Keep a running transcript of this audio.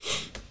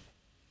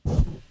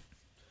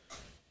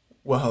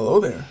Well, hello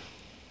there.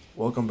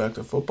 Welcome back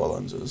to Football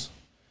Lenses,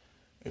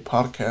 a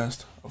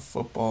podcast of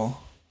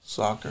football,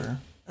 soccer,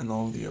 and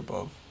all of the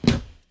above.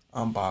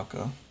 I'm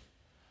Baca,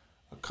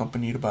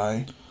 accompanied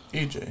by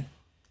AJ.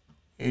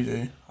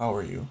 AJ, how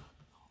are you?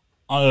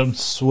 I am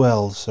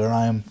swell, sir.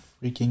 I am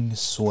freaking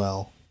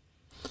swell.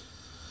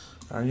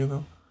 Are you,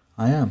 though?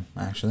 I am,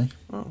 actually.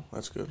 Oh,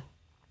 that's good.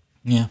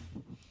 Yeah.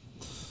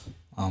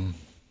 How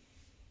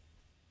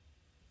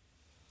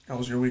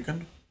was your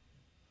weekend?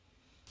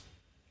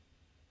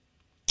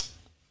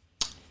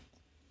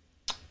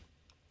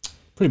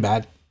 Pretty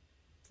bad.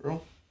 For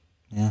real?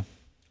 Yeah.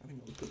 I think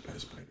it was good by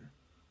Spider.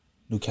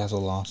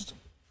 Newcastle lost.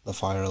 The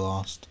Fire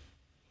lost.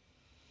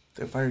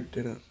 The Fire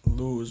didn't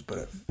lose, but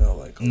it felt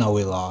like... No,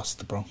 we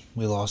lost, bro.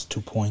 We lost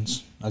 2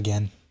 points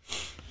again.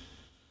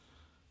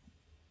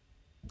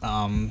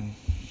 Who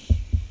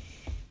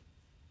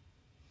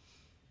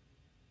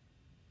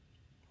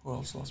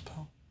else lost,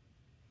 pal?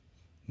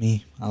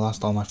 Me. I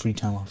lost all my free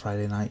time on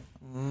Friday night.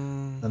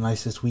 The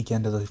nicest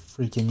weekend of the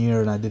freaking year,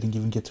 and I didn't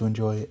even get to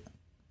enjoy it.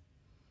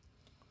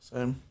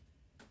 Same.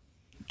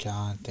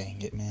 God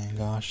dang it, man.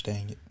 Gosh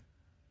dang it.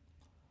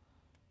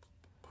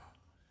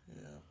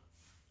 Yeah.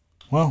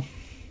 Well,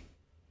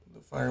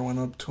 The Fire went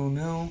up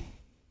 2-0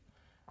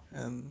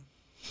 and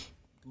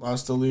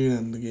lost the lead,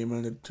 and the game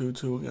ended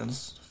 2-2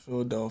 against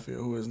Philadelphia,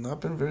 who has not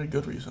been very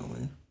good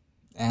recently.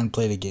 and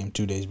played a game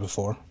 2 days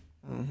before.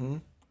 Mm-hmm.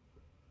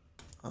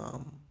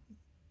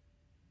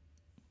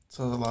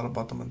 Says a lot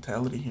about the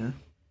mentality here.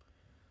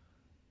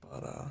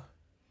 But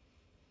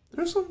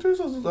there's some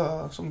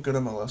good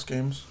MLS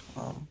games.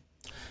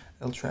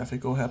 El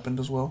Tráfico happened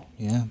as well.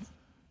 Yeah,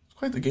 It's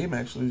quite the game,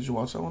 actually. Did you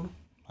watch that one?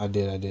 I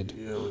did.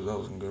 Yeah, that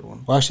was a good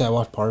one. Well, actually, I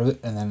watched part of it,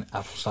 and then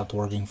Apple stopped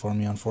working for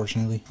me,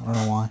 unfortunately. I don't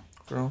know why.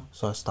 Bro.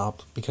 So I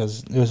stopped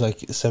because it was like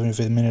the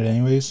 75th minute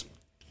anyways.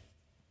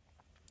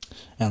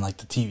 And like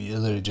the TV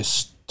literally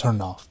just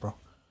turned off, bro.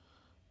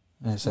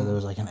 And it said there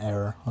was like an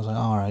error. I was like,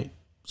 alright,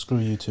 screw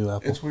you too,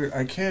 Apple. It's weird.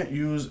 I can't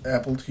use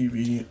Apple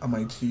TV on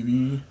my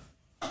TV,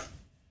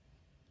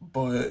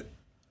 but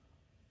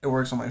it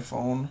works on my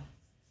phone.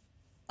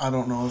 I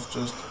don't know if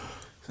just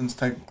since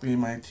technically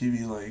my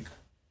TV like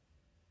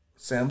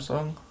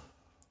Samsung,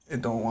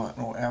 it don't want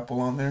no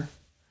Apple on there,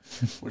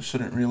 which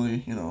shouldn't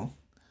really,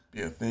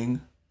 be a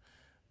thing.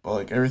 But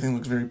like everything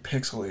looks very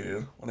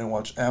pixelated when I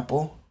watch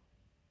Apple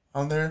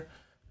on there.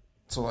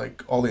 So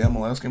like all the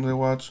MLS games I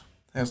watch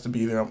has to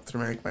be there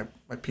through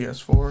my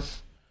PS4.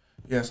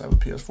 Yes, I have a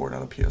PS4,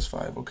 not a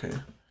PS5. Okay,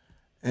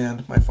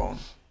 and my phone.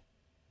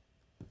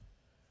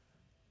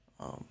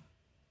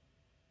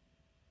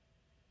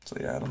 So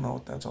yeah, I don't know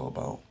what that's all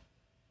about.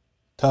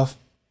 Tough.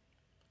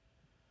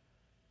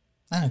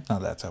 It's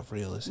not that tough,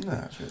 realistically.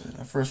 Nah, it's really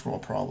not. First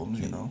world problems,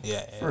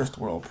 Yeah. First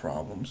world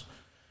problems.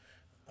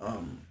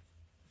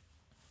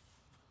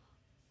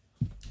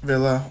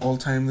 Villa,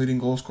 all-time leading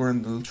goal scorer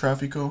in El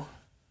Tráfico,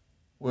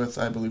 with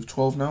I believe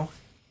 12 now.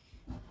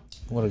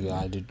 What a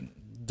guy, dude.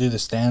 Dude, the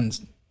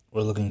stands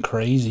were looking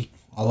crazy.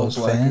 All those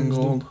Black and fans,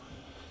 gold. dude,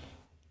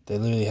 they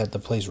literally had the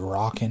place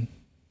rocking.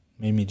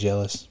 Made me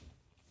jealous.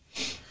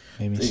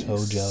 Made me so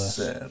jealous.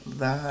 Said,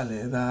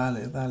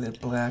 dale,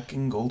 black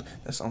and gold.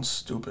 That sounds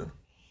stupid.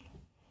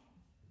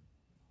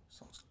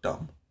 Sounds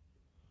dumb.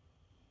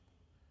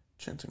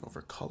 Chanting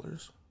over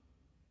colors.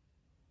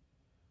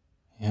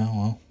 Yeah,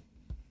 well.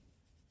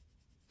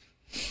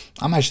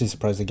 I'm actually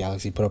surprised the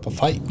Galaxy put up a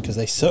fight because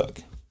they suck.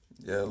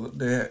 Yeah, it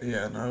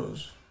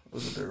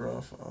was a bit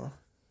rough.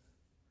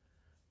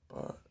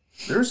 But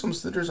there were some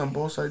sitters on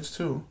both sides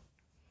too.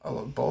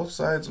 Both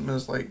sides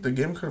missed. Like the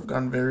game could have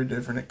gone very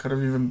different. It could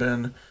have even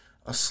been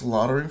a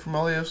slaughtering from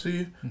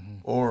LAFC,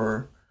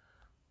 or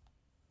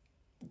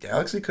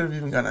Galaxy could have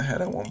even gotten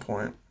ahead at one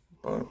point.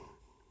 But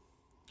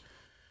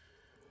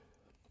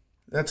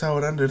that's how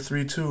it ended,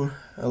 3-2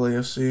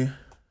 LAFC.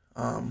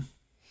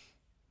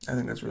 I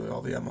think that's really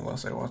all the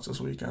MLS I watched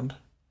this weekend,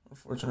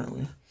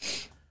 unfortunately.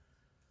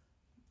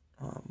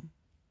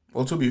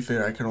 Well, to be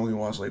fair, I can only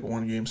watch like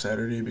one game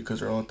Saturday because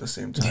they're all at the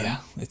same time. Yeah,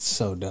 it's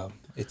so dumb.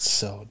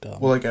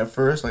 Well, like at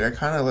first, like I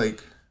kind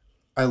of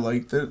I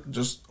liked it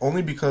just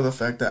only because of the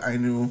fact that I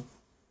knew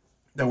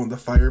that when the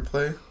Fire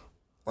play,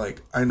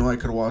 like I know I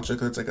could watch it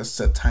because it's like a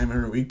set time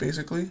every week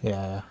basically.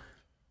 Yeah.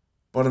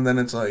 But and then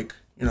it's like,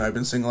 I've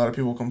been seeing a lot of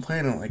people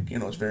complaining, like,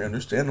 it's very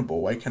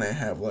understandable. Why can't I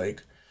have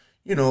like,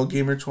 a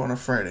game or two on a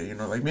Friday?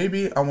 Like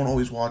maybe I won't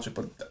always watch it,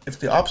 but if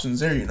the option's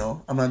there,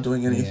 I'm not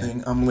doing anything.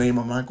 Yeah. I'm lame.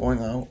 I'm not going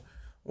out.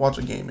 Watch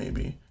a game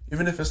maybe.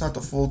 Even if it's not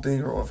the full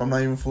thing or if I'm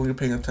not even fully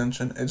paying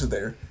attention, it's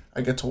there. I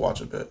get to watch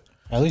a bit.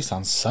 At least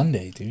on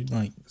Sunday, dude.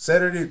 Like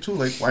Saturday too.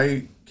 Like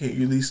why can't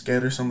you at least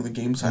scatter some of the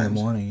game times? In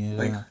the morning, yeah.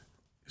 Like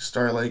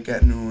start like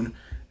at noon,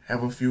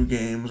 have a few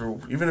games, or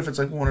even if it's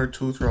like one or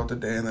two throughout the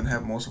day, and then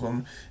have most of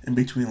them in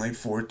between like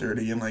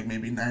 4:30 and like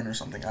maybe 9 or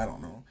something. I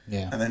don't know.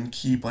 Yeah. And then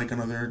keep like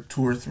another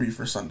 2 or 3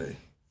 for Sunday,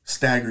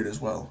 staggered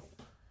as well.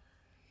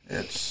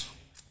 It's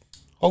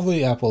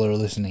hopefully Apple are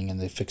listening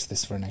and they fix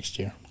this for next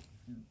year.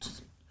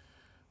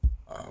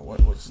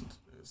 What was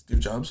Steve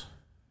Jobs?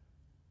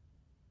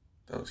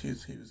 He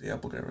was the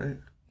Apple guy, right?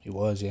 He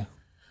was, yeah.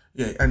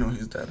 Yeah, I know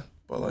he's dead,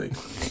 but like,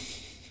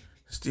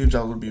 Steve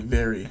Jobs would be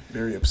very,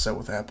 very upset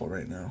with Apple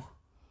right now.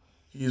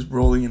 He's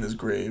rolling in his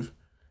grave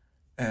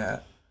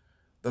at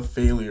the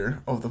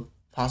failure of the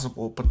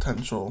possible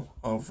potential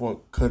of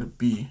what could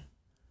be.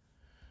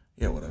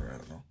 Yeah, whatever. I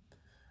don't know.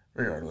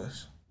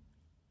 Regardless.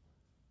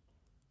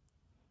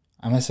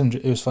 I miss him.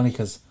 It was funny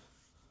because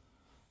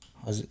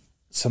was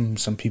some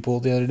people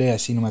the other day. I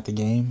seen them at the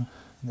game.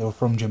 They were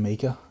from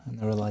Jamaica, and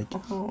they were like,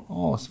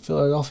 "Oh,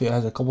 Philadelphia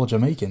has a couple of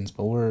Jamaicans,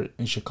 but we're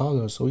in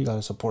Chicago, so we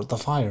gotta support the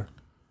Fire."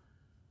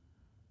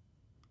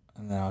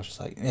 And then I was just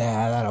like,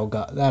 "Yeah,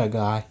 that a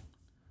guy."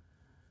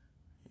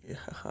 Yeah,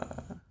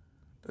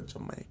 the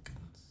Jamaicans.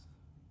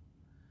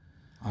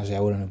 Honestly, I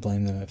wouldn't have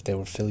blamed them if they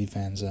were Philly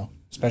fans, though,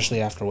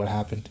 especially after what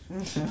happened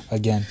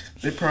again.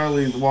 They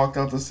probably walked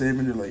out the same,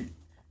 and you're like,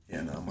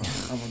 "Yeah, no,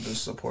 I'm gonna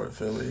just support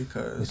Philly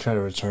because they try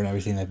to return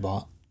everything they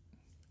bought."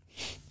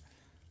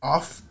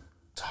 Off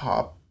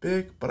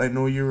topic, but I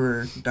know you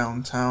were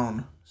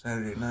downtown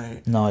Saturday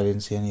night. No, I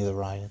didn't see any of the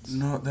riots.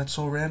 No, that's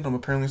so random.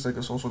 Apparently, it's like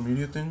a social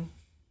media thing.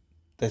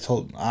 They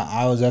told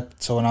I was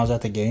at when I was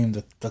at the game,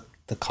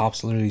 the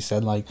cops literally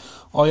said like,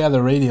 "Oh yeah,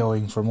 they're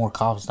radioing for more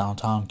cops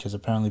downtown because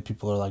apparently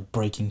people are like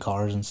breaking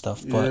cars and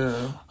stuff." But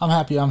Yeah. I'm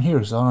happy I'm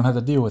here, so I don't have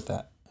to deal with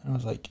that. And I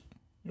was like,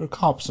 "You're a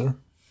cop, sir.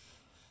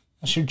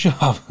 That's your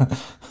job.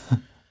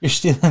 You're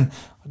stealing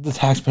the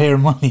taxpayer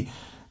money."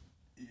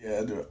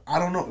 Yeah, dude. I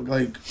don't know.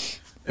 Like,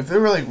 if they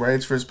were like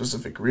riots for a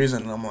specific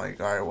reason, I'm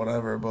like, all right,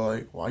 whatever. But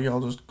like, why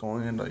y'all just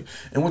going in like?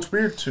 And what's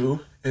weird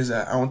too is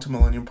that I went to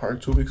Millennium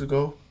Park 2 weeks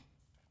ago,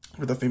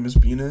 where the famous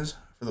Bean is.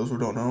 For those who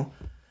don't know,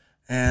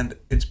 and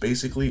it's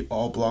basically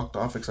all blocked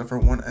off except for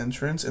one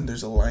entrance, and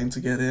there's a line to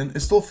get in.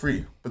 It's still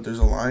free, but there's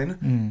a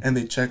line, and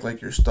they check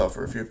like your stuff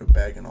or if you have a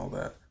bag and all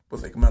that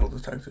with like metal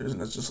detectors,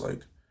 and it's just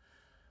like,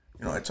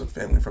 I took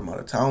family from out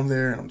of town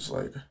there, and I'm just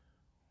like,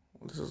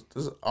 well, this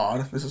is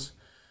odd. This is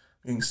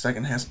being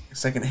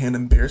secondhand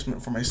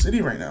embarrassment for my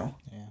city right now.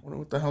 Yeah.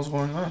 What the hell's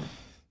going on?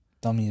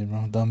 Dummies,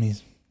 bro.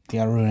 Dummies. They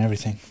gotta ruin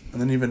everything.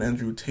 And then even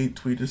Andrew Tate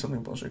tweeted something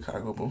about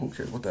Chicago, but who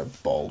cares what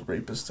that bald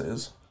rapist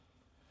is?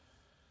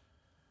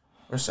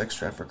 Or sex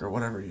trafficker,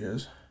 whatever he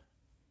is.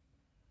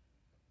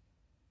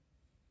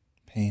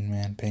 Pain,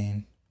 man,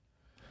 pain.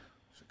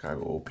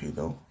 Chicago OP,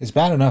 though. It's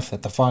bad enough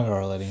that the Fire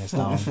are letting us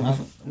down.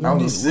 We don't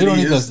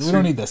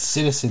need the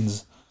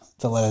citizens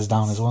to let us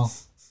down as well.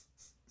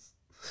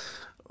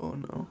 Oh,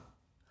 no.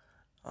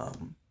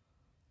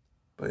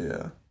 But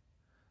yeah,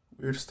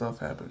 weird stuff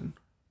happened.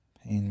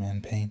 Pain,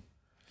 man, pain.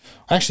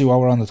 Actually, while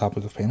we're on the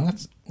topic of pain,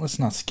 let's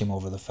not skim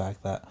over the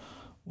fact that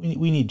we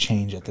need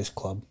change at this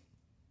club.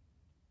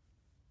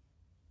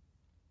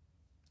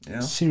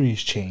 Yeah.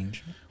 Serious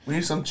change. We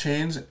need some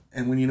change,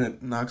 and we need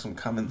to knock some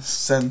common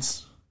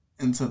sense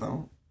into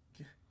them.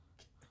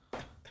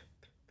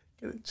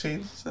 Get it?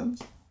 Change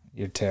sense?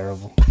 You're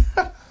terrible.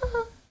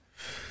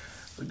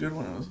 It's a good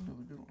one. It was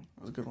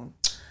a good one.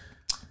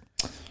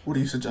 What do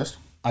you suggest?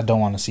 I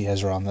don't want to see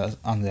Ezra on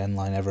the end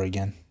line ever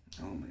again.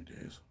 Oh my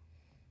days.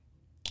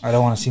 I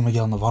don't want to see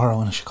Miguel Navarro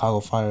in a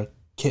Chicago Fire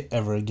kit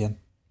ever again.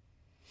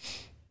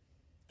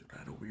 Dude, I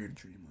had a weird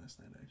dream last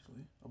night,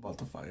 actually, about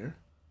the Fire.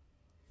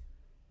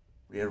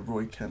 We had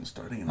Roy Kent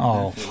starting in the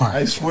backfield.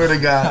 I swear to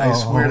God.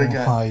 Oh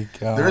my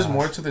God. There's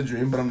more to the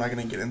dream, but I'm not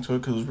going to get into it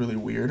because it was really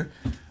weird.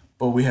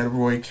 But we had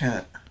Roy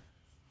Kent.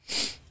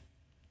 It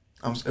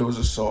was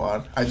just so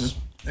odd. I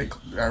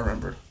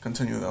remember.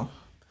 Continue, though.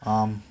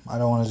 I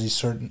don't want to see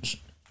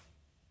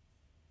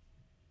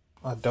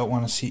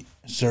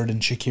Xherdan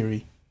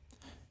Shaqiri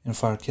in a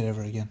Fire kit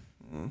ever again.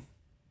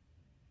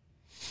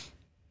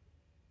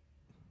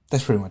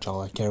 That's pretty much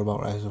all I care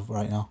about as of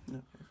right now. Yeah,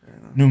 fair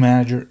enough. New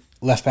manager,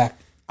 left back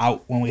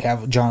out when we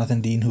have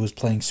Jonathan Dean, who was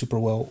playing super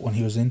well when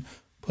he was in.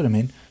 Put him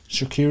in.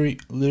 Shaqiri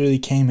literally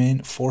came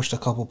in, forced a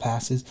couple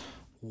passes,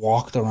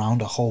 walked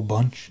around a whole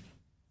bunch.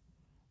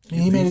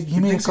 He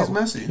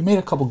made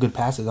a couple good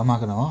passes. I'm not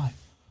gonna lie,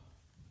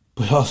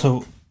 but he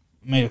also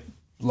made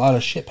a lot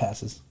of shit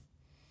passes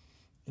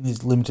in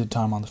his limited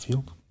time on the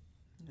field.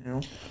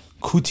 Yeah.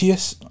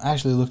 Kutias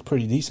actually looked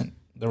pretty decent.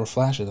 There were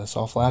flashes. I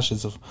saw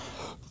flashes of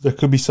there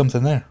could be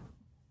something there.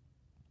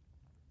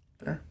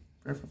 Fair.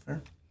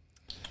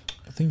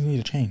 But things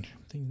need to change.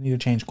 Things need to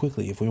change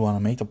quickly if we want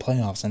to make the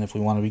playoffs and if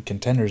we want to be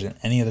contenders in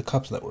any of the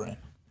cups that we're in.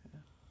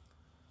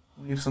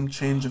 We need some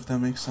change, if that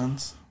makes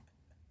sense.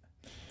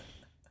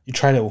 You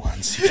tried it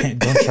once. You can't.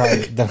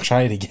 Don't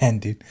try it again,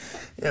 dude.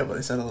 Yeah, but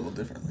I said it a little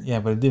differently. Yeah,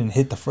 but it didn't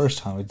hit the first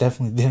time. It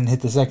definitely didn't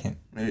hit the second.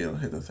 Maybe it'll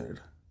hit the third.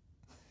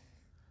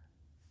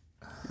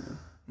 Yeah.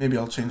 Maybe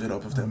I'll change it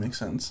up if that makes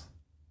sense.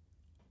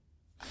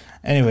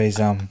 Anyways,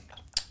 yeah.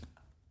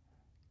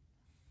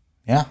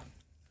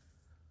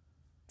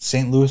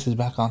 St. Louis is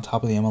back on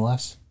top of the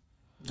MLS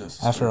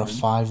after a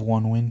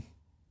 5-1 win.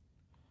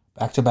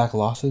 Back-to-back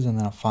losses and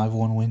then a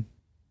 5-1 win.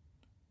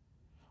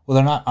 Well,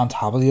 they're not on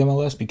top of the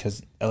MLS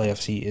because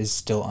LAFC is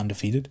still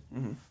undefeated.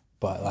 Mm-hmm.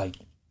 But, like,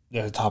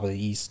 they're the top of the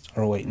East.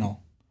 Or, wait, no.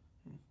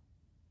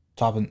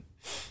 I think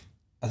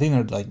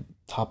they're, like,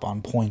 top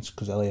on points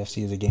because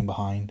LAFC is a game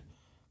behind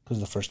because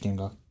the first game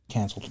got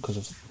canceled because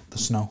of the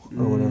snow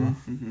or whatever.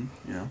 Mm-hmm.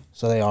 Yeah.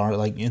 So they are,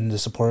 like, in the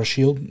Supporter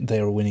Shield. They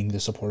are winning the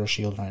Supporter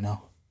Shield right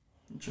now.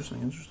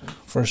 Interesting.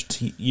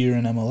 First year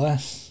in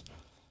MLS.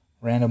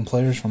 Random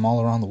players from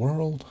all around the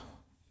world.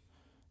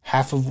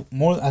 I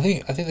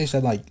think they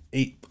said like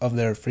 8 of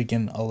their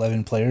freaking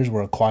 11 players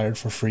were acquired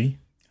for free.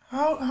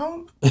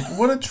 How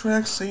what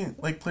attracts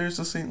players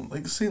to St.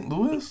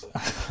 Louis?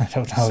 I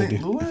don't know.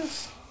 St.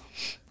 Louis?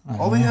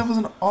 All they have is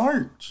an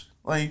arch.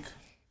 Like,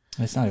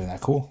 it's not even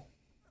that cool.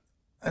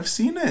 I've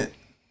seen it.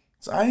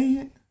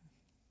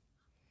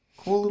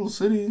 Cool little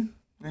city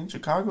in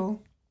Chicago.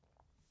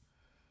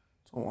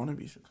 Don't want to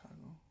be Chicago.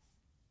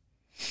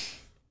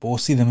 But we'll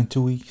see them in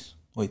 2 weeks.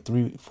 Wait, 4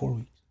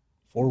 weeks.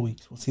 4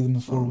 weeks. We'll see them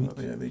in 4 weeks.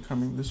 Yeah, they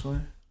coming this way.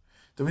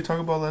 Did we talk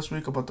about last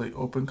week about the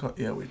open cup?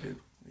 Yeah, we did.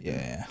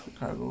 Yeah.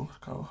 Chicago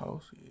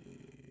house.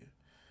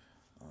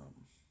 Yeah.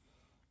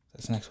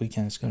 That's next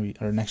weekend. It's gonna be,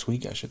 or next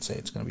week, I should say.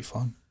 It's gonna be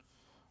fun.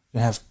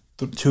 We're gonna have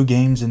 2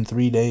 games in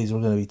 3 days.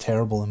 We're gonna be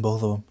terrible in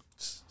both of them.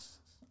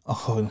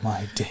 Oh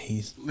my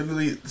days!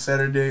 Literally,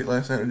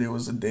 last Saturday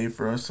was the day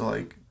for us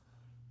to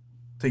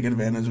take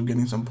advantage of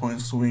getting some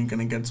points so we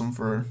can get some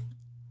for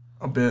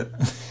a bit.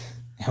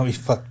 And we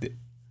fucked it.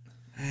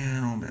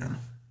 Man, oh man.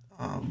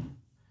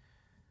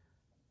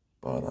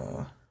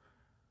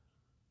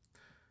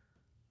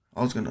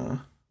 I was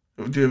gonna.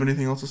 Do you have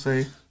anything else to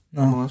say?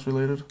 No. MLS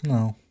related?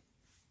 No.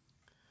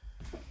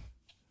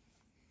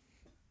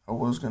 I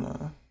was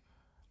gonna.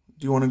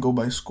 Do you want to go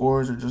by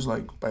scores or just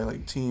by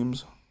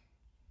teams?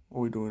 What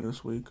are we doing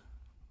this week?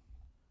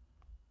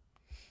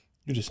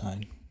 You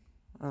decide.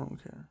 I don't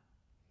care.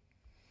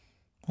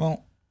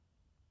 Well,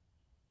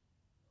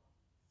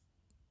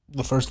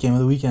 the first game of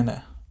the weekend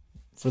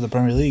for the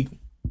Premier League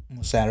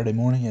was Saturday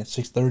morning at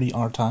 6:30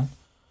 our time,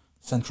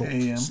 Central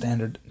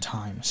Standard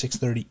Time,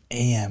 6:30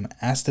 a.m.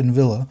 Aston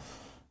Villa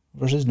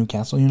versus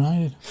Newcastle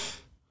United.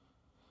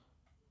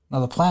 Now,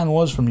 the plan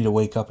was for me to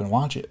wake up and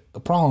watch it. The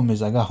problem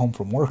is I got home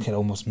from work at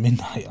almost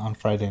midnight on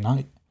Friday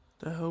night.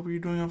 The hell were you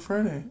doing on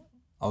Friday?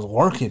 I was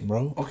working,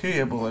 bro. Okay,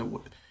 yeah, but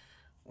what?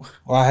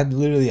 Well, I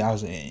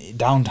was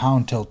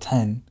downtown till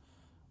 10.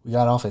 We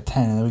got off at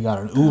 10, and then we got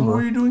an Uber. What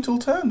were you doing till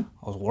 10?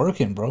 I was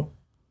working, bro.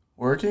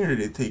 Working, or did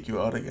they take you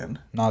out again?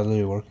 No, I was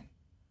literally working.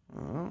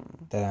 Oh.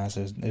 That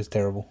answer is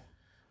terrible.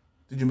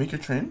 Did you make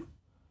your train?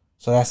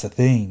 So that's the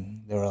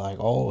thing. They were like,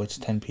 oh, it's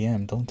 10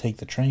 p.m. Don't take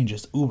the train,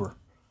 just Uber.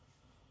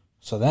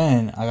 So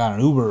then I got an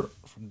Uber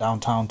from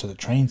downtown to the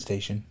train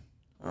station.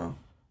 Oh.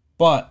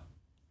 But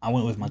I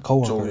went with my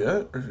coworker.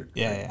 Joliet?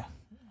 Yeah.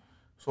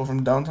 So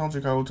from downtown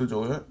Chicago to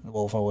Joliet?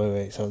 Well,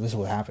 wait. So this is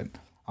what happened.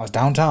 I was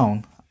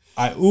downtown.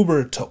 I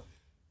Ubered to,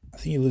 I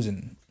think he lives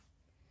in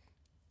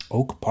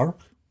Oak Park.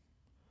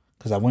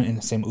 Because I went in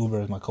the same Uber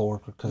as my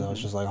coworker because I was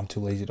just like, I'm too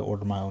lazy to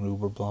order my own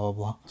Uber, blah, blah,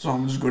 blah. So I'm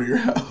going to just go to your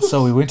house.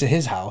 So we went to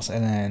his house,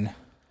 and then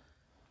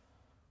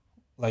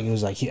it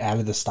was he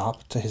added the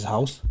stop to his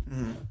house.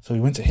 Mm-hmm. So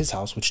we went to his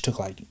house, which took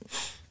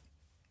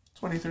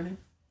 20, 30?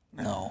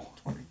 No.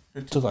 20,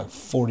 15. It took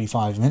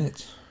 45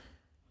 minutes.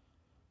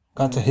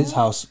 Got to his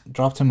house,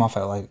 dropped him off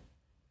at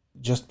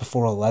just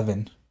before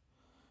 11.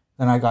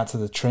 Then I got to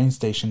the train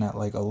station at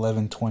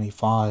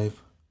 11:25.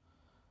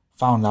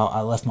 Found out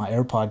I left my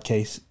AirPod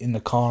case in the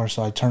car,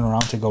 so I turn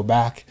around to go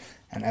back.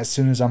 And as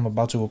soon as I'm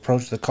about to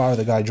approach the car,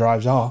 the guy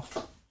drives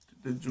off.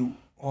 Did you?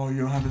 Oh,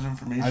 you don't have his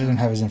information? I didn't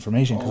have his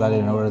information because I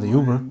didn't order the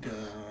Uber. God.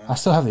 I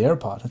still have the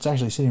AirPod. It's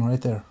actually sitting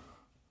right there.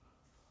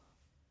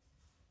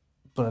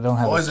 But I don't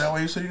have. Oh, is that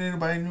why you said you needed to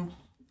buy a new?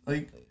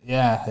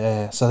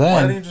 Yeah. So then.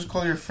 Why didn't you just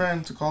call your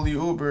friend to call the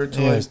Uber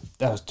to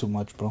that was too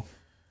much, bro.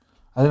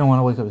 I didn't want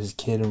to wake up his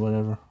kid or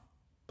whatever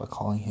by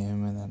calling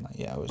him, and then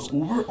it was the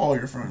Uber. Oh,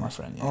 your friend. My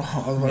friend. Yeah.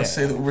 Oh, I was about to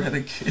say the Uber had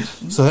a kid.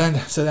 So then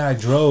I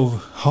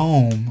drove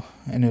home,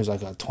 and it was a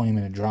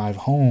 20-minute drive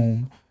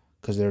home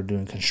because they were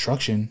doing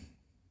construction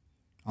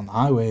on the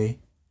highway.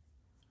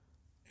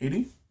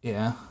 80?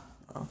 Yeah.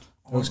 Oh,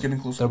 it's getting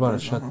closer.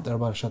 They're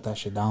about to shut that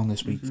shit down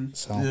this week. Mm-hmm.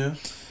 So yeah.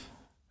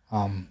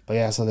 But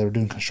yeah, so they were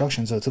doing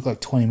construction, so it took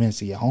 20 minutes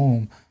to get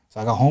home. So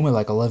I got home at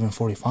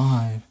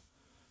 11:45.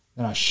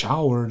 Then I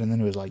showered, and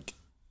then it was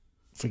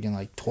freaking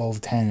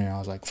 12:10, and I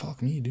was like,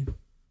 fuck me, dude.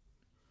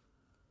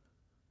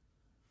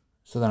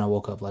 So then I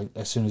woke up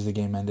as soon as the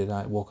game ended.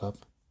 I woke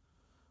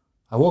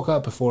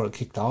up before it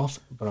kicked off,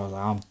 but I was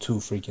like, I'm too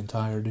freaking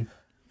tired, dude.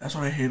 That's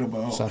what I hate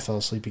about. So I fell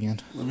asleep again.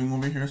 Living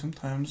over here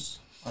sometimes,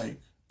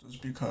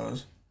 just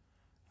because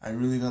I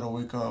really gotta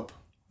wake up.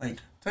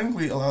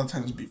 Technically, a lot of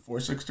times before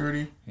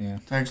 6:30. Yeah.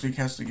 To actually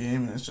catch the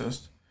game, and it's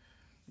just,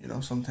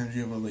 sometimes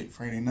you have a late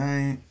Friday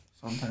night.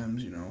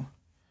 Sometimes,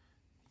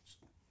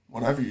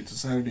 whatever. It's a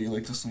Saturday, you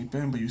like to sleep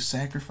in, but you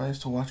sacrifice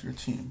to watch your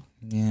team.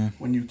 Yeah.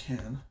 When you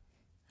can.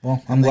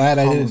 Well, I'm glad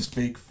I didn't.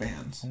 Fake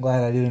fans. I'm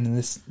glad I didn't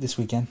this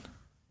weekend.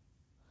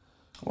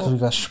 Because we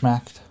got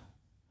schmacked.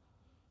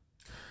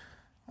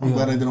 I'm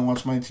glad I didn't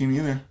watch my team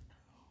either.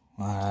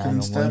 I don't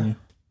blame you.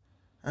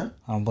 Huh?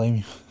 I don't blame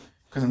you.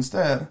 Because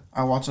instead,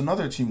 I watched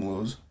another team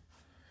lose.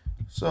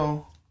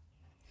 So,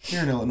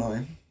 here in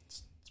Illinois,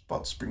 it's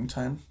about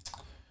springtime.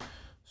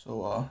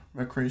 So,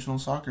 recreational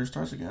soccer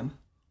starts again.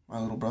 My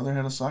little brother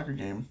had a soccer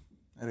game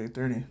at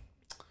 8:30.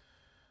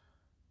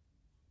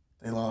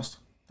 They lost.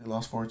 They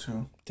lost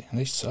 4-2. Damn,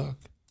 they suck.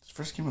 It's the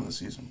first game of the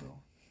season, bro.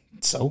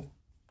 So?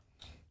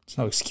 It's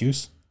no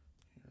excuse.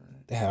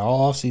 They had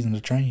all off season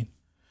to train.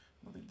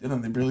 Well, they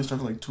didn't. They barely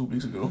started like 2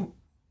 weeks ago.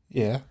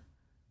 Yeah.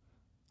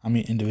 I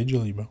mean,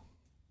 individually, bro.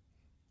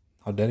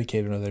 How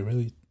dedicated are they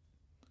really?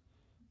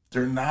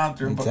 They're not.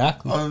 They're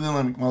exactly. Other than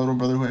like my little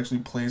brother who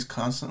actually plays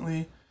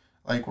constantly,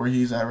 like where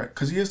he's at,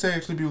 because he used to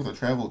actually be with a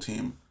travel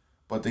team,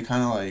 but they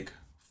kind of like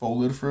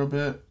folded for a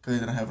bit because they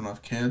didn't have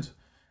enough kids,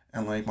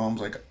 and like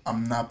mom's like,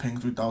 I'm not paying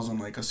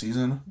 $3,000 like a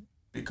season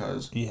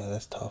because Yeah,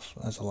 that's tough.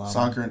 That's a lot.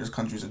 Soccer in this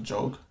country is a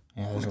joke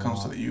when it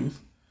comes to the youth.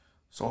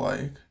 So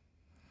like,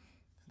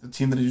 the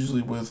team that he's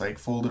usually with like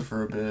folded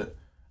for a bit,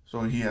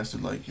 so he has to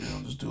like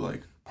just do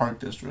like Park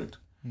District.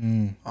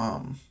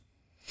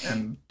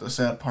 And the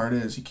sad part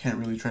is he can't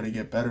really try to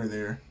get better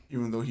there,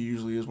 even though he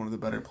usually is one of the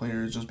better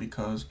players, just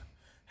because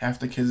half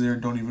the kids there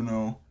don't even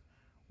know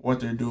what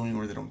they're doing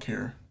or they don't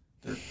care.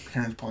 Their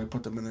parents probably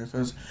put them in there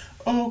because,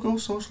 oh, go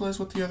socialize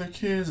with the other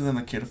kids, and then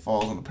the kid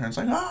falls and the parents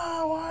like,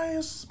 why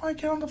is my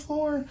kid on the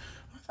floor?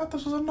 I thought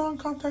this was a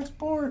non-contact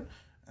sport.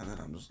 And then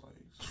I'm just like,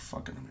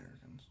 fucking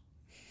Americans.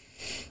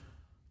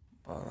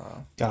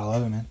 But gotta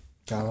love it, man.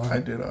 Gotta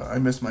love it. I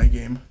missed my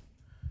game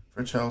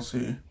for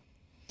Chelsea.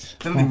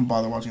 Didn't even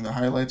bother watching the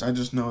highlights. I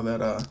just know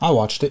that I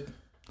watched it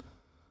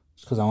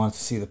just because I wanted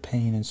to see the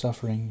pain and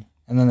suffering.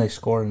 And then they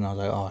scored, and I was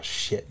like, oh,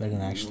 shit, they're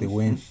going to actually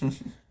win.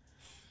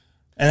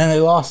 And then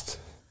they lost.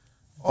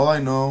 All I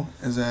know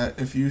is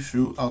that if you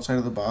shoot outside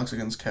of the box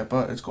against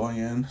Kepa, it's going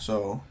in.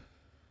 So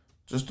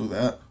just do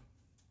that.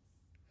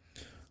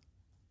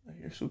 I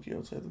hear Suki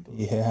outside the door.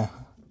 Yeah.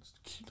 That's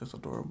cute. That's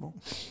adorable.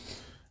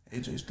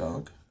 AJ's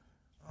dog.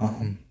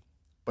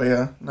 But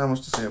yeah, not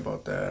much to say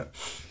about that.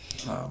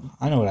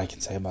 I know what I can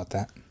say about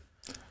that.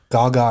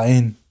 Gaga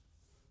in.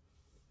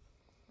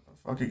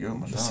 Fuck it, give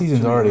him a shot. The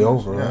season's already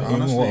over, yeah, right?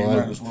 Honestly, you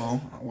might as well.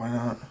 Why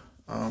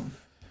not?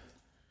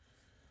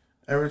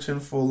 Everton,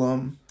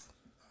 Fulham.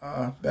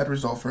 Bad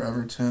result for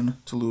Everton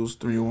to lose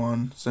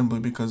 3-1 simply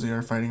because they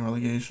are fighting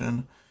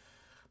relegation.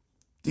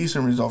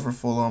 Decent result for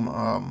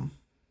Fulham.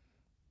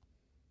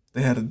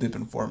 They had a dip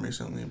in form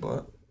recently,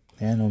 but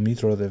yeah, no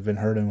Mitro, they've been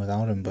hurting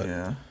without him, but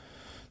yeah,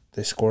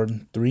 they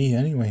scored 3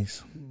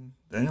 anyways.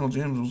 Daniel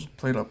James was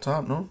played up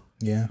top, no?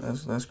 Yeah.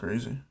 That's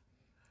crazy.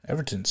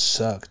 Everton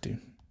suck, dude.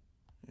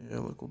 Yeah,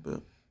 a little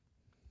bit.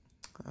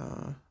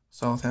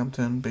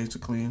 Southampton,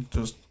 basically,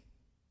 just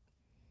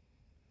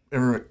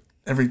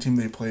every team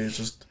they play is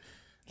just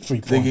 3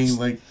 points. digging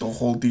like the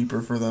hole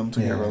deeper for them to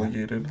get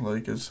relegated.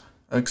 Like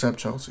except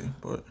Chelsea,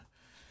 but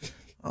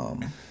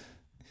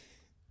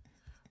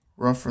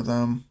rough for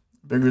them.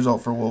 Big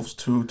result for Wolves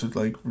too to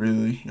like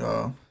really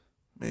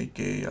make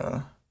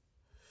a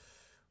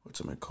what's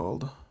it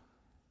called?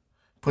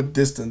 Put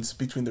distance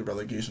between the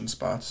relegation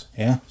spots.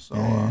 Yeah. So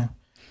yeah.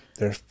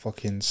 They're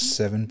fucking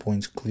 7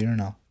 points clear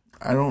now.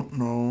 I don't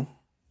know.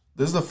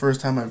 This is the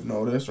first time I've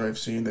noticed or I've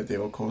seen that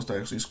Diego Costa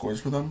actually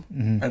scores for them.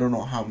 Mm-hmm. I don't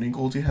know how many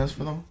goals he has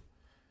for them.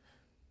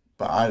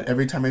 But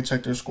every time I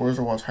check their scores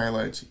or watch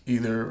highlights,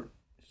 either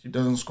he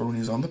doesn't score when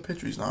he's on the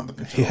pitch or he's not on the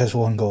pitch. He has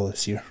 1 goal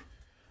this year.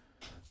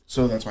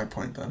 So that's my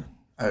point then.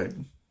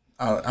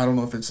 I don't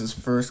know if it's his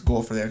first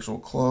goal for the actual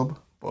club,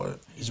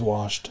 but he's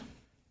washed.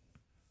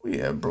 Well,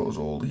 yeah, bro's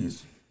old.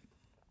 He's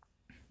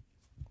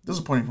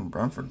disappointing from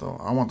Brentford though.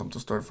 I want them to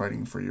start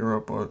fighting for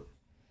Europe, but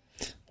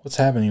what's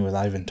happening with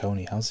Ivan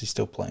Toney? How's he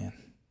still playing?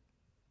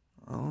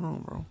 I don't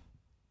know, bro.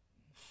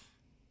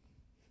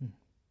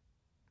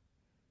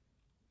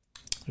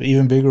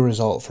 Even bigger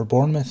result for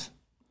Bournemouth.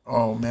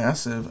 Oh,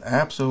 massive.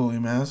 Absolutely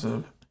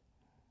massive.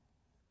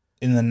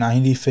 In the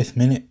 95th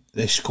minute,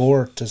 they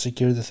score to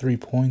secure the 3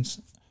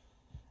 points.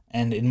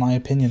 And in my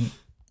opinion,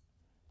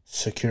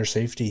 secure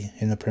safety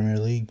in the Premier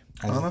League.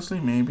 Honestly,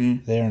 maybe.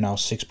 They are now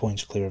 6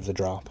 points clear of the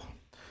drop.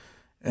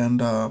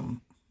 And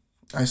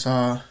I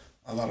saw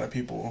a lot of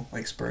people,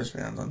 like Spurs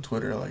fans on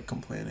Twitter, like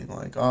complaining,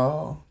 like,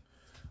 oh,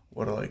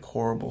 what a like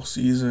horrible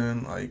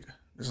season. Like,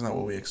 this is not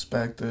what we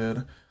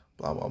expected.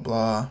 Blah, blah,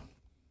 blah.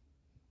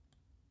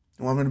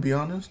 You want me to be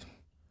honest?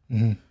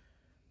 Mm-hmm.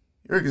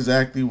 You're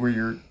exactly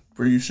where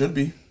you should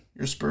be.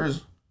 You're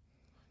Spurs.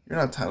 You're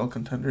not title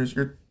contenders.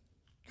 You're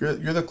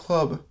the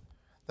club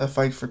that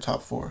fights for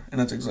top 4, and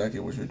that's exactly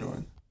what you're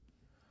doing.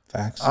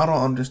 Facts. I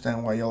don't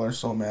understand why y'all are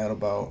so mad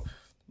about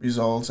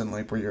results and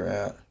like where you're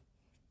at.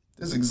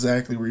 This is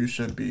exactly where you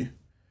should be,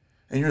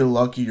 and you're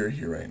lucky you're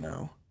here right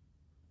now.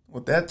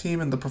 With that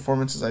team and the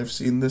performances I've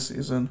seen this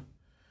season,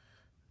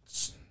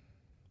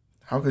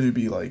 how could you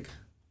be like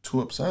too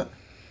upset?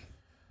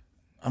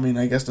 I mean,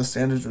 I guess the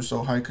standards were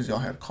so high because y'all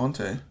had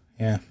Conte.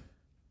 Yeah.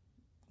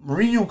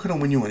 Mourinho couldn't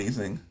win you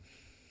anything.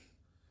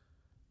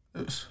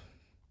 I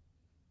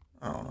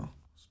don't know.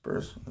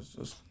 Spurs.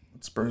 It's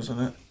Spurs in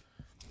it.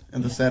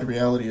 And the sad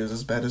reality is,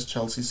 as bad as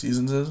Chelsea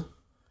seasons is,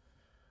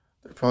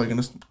 they're probably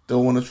going to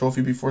still win a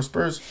trophy before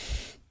Spurs.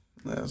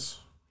 Yes.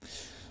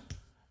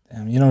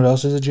 Damn, you know what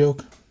else is a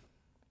joke?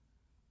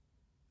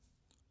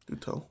 Do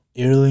tell.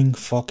 Erling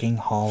fucking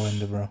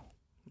Haaland, bro.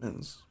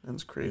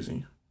 Man's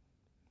crazy.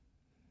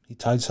 He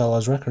tied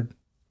Salah's record.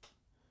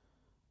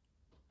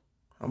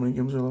 How many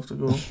games are left to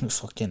go?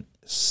 Fucking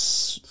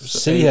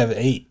City have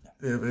 8.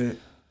 They have 8.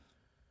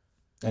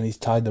 And he's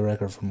tied the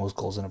record for most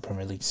goals in a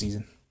Premier League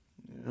season.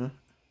 Yeah.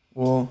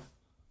 Well,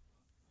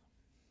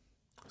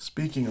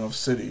 speaking of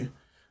City,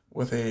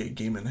 with a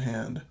game in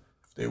hand,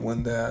 if they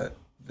win that,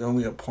 they're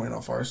only a point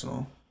off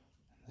Arsenal.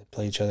 They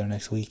play each other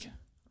next week.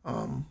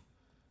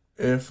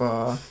 If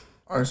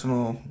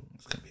Arsenal,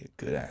 it's gonna be a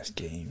good ass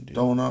game, dude.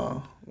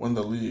 Don't win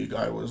the league,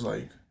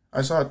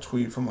 I saw a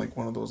tweet from like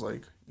one of those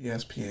like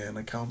ESPN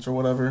accounts or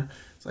whatever.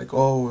 It's like,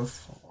 oh,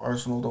 if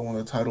Arsenal don't win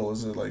the title,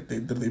 is it like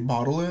did they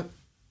bottle it?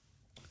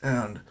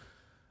 And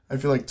I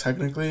feel like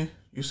technically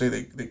you say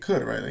they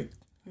could, right? Like,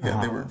 yeah,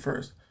 they were in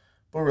first,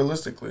 but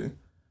realistically,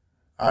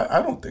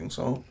 I don't think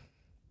so.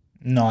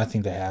 No, I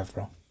think they have,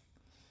 bro.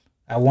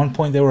 At one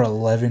point, they were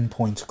 11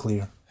 points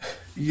clear.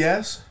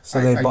 Yes, so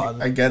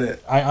I get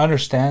it. I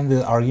understand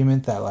the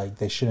argument that like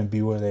they shouldn't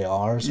be where they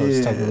are, so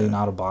it's technically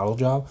not a bottle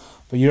job.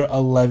 But you're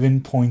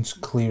 11 points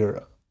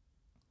clear.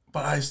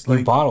 But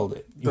you bottled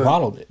it. You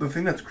bottled it. The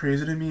thing that's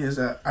crazy to me is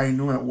that I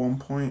knew at one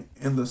point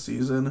in the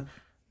season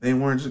they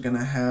weren't just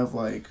gonna have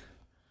like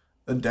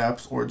the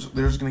depth, or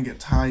they're just gonna get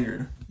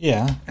tired.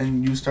 Yeah.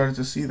 And you started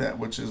to see that,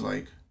 which is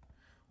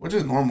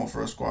normal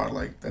for a squad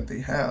like that they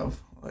have,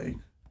 like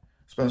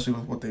especially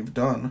with what they've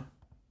done,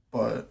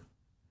 but.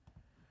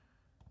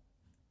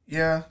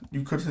 Yeah,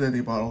 you could say that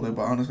they bottled it,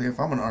 but honestly, if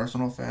I'm an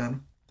Arsenal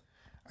fan,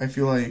 I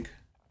feel like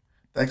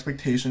the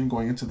expectation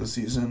going into the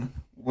season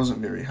wasn't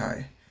very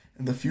high.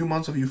 In the few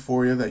months of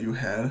euphoria that you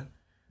had,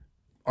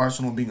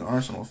 Arsenal being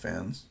Arsenal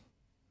fans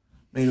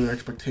made their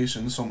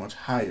expectations so much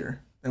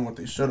higher than what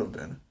they should have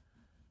been.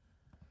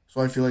 So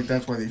I feel like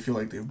that's why they feel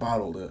like they've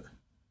bottled it.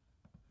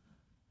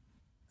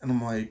 And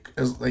I'm like,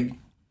 as like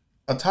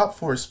a top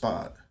 4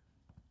 spot,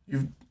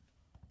 you've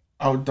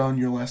outdone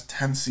your last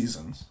 10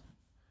 seasons.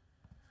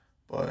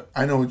 But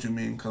I know what you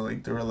mean, because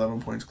like, they were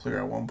 11 points clear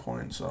at one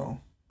point, so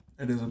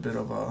it is a bit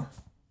of a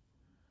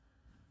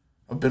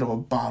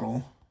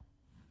bottle.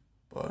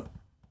 But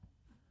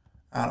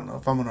I don't know.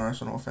 If I'm an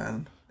Arsenal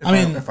fan,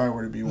 if I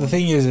were to be one. The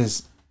thing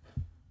is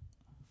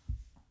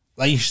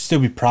like, you should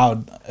still be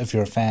proud if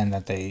you're a fan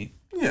that they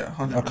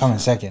 100%. are coming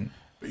second.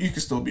 But you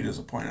could still be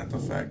disappointed at the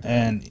fact.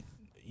 And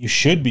you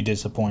should be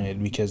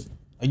disappointed because,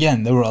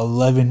 again, they were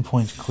 11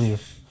 points clear.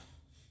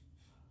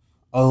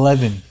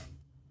 11.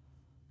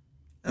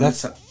 And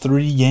that's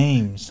 3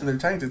 games. And they're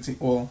tying to team.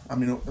 Well, I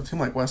mean, a team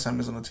like West Ham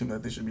isn't a team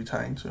that they should be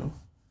tying to.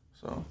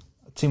 So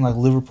a team like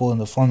Liverpool in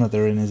the form that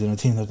they're in isn't a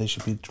team that they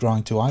should be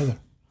drawing to either.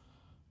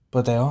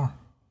 But they are.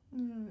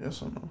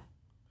 Yes or no?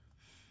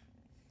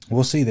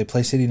 We'll see. They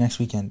play City next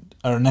week,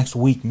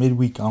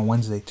 midweek on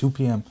Wednesday, 2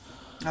 p.m.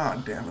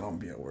 Ah, damn it! I'll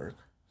be at work.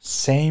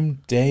 Same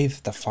day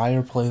that the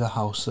Fire play the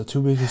House. The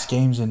 2 biggest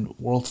games in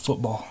world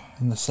football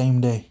in the same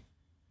day.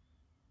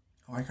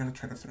 Oh, I gotta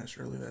try to finish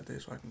early that day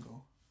so I can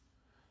go.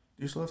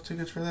 Do you still have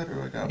tickets for that,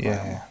 or I got?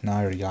 Yeah, no,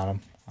 I already got them.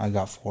 I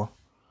got 4.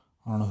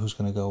 I don't know who's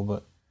gonna go,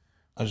 but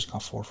I just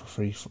got 4 for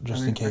free,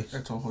 just in case.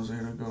 I told Jose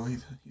to go. He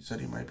said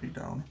he might be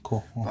down.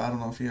 Cool. But I don't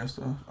know if he has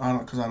to.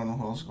 Because I don't know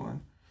who else is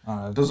going.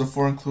 Does the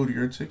 4 include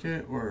your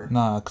ticket or?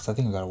 Nah, because I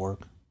think I gotta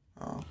work.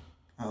 Oh.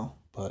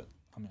 But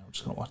I mean, I'm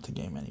just gonna watch the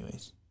game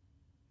anyways.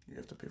 You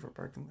have to pay for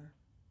parking there.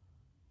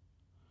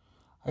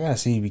 I gotta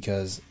see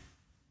because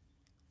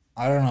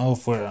I don't know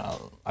if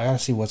I gotta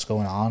see what's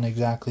going on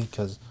exactly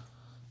because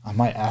I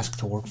might ask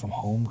to work from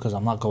home because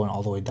I'm not going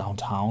all the way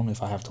downtown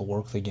if I have to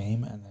work the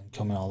game and then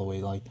come in all the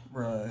way like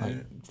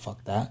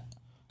fuck that.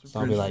 So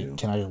I'll be like,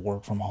 can I just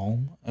work from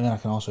home? And then I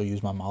can also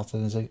use my mouth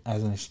as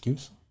an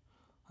excuse.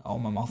 Oh,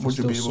 my mouth is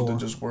still sore. Would you be able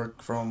to just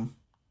work from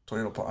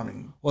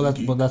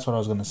Toyota? That's what I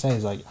was gonna say.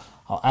 Is like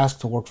I'll ask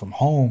to work from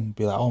home.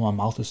 Be like, oh, my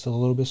mouth is still a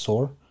little bit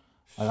sore.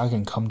 Like I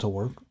can come to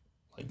work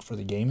like for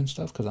the game and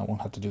stuff because I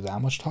won't have to do that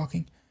much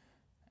talking.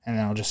 And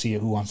then I'll just see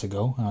who wants to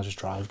go and I'll just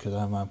drive because I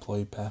have my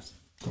employee pass.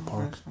 The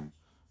park. Nice.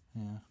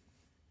 Yeah.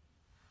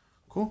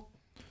 Cool.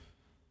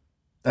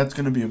 That's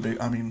going to be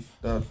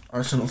the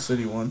Arsenal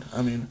City one.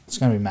 It's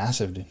going to be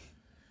massive, dude.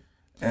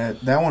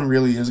 That one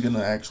really is going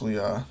to actually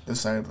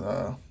decide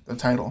the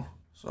title.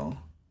 So,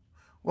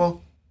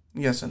 well,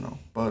 yes and no,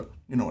 but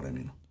you know what I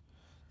mean.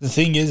 The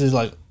thing is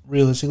like,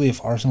 realistically,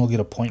 if Arsenal get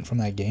a point from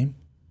that game,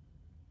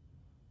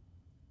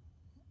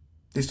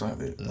 they still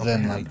have it.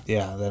 Then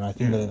I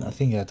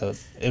think that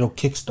it'll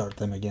kickstart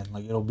them again.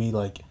 Like, it'll be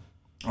like,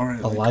 all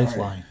right, lifeline.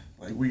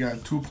 All right. Like, we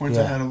got 2 points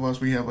ahead of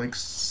us. We have,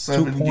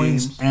 7 2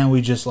 points, games. and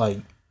we just,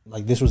 like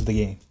this was the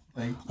game.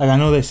 Like, I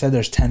know they said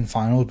there's 10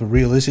 finals, but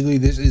realistically,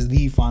 this is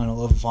the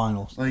final of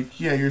finals.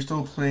 You're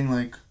still playing,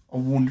 a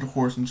wounded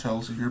horse in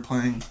Chelsea. You're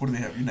playing, what do they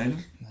have,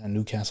 United?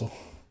 Newcastle.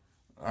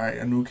 All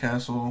right,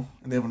 Newcastle.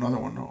 And they have another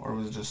one, or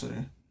was it just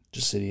City?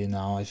 Just City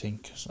now, I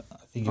think.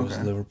 I think it was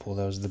Liverpool.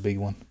 That was the big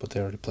one, but they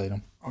already played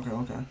them.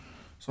 Okay.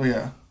 So,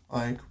 yeah,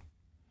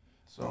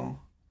 so...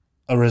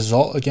 A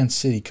result against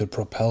City could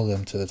propel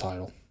them to the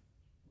title.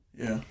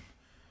 Yeah.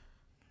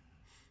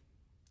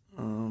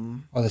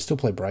 They still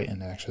play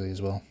Brighton, actually,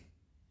 as well.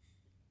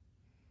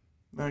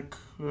 That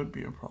could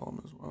be a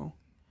problem as well.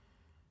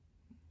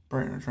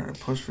 Brighton are trying to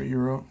push for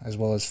Europe. As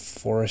well as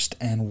Forest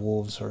and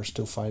Wolves are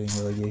still fighting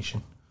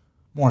relegation.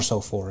 More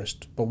so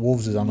Forest. But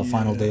Wolves is on the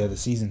final day of the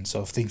season,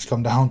 so if things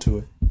come down to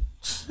it.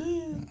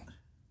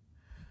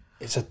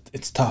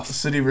 It's tough.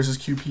 City versus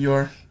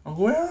QPR.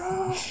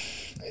 Aguero.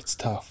 It's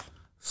tough.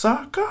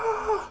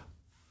 Saka.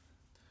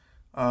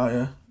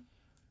 Yeah.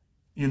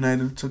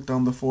 United took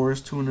down the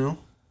Forest 2-0.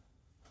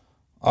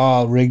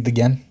 Oh, rigged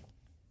again.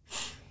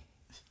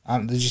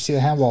 Did you see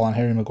the handball on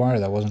Harry Maguire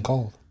that wasn't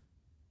called?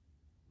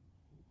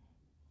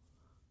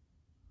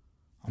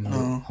 I'm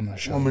gonna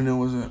show you. What minute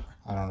was it?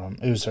 I don't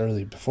know. It was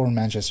early, before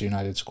Manchester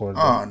United scored.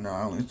 Oh, no.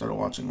 I only started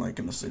watching in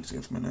the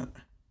 60th minute.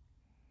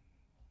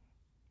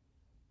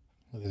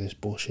 Look at this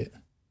bullshit.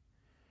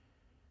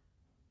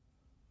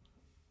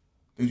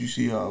 Did you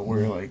see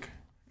where,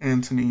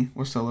 Anthony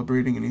was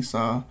celebrating and he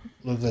saw...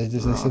 Look, they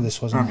said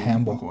this wasn't a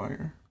handball.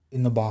 Maguire.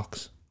 In the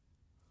box.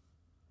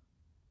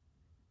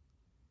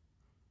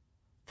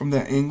 From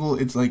that angle,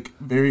 it's,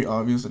 very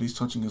obvious that he's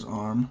touching his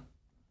arm.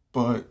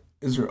 But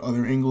is there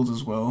other angles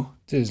as well?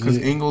 Because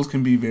angles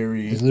can be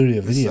very There's literally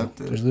a video.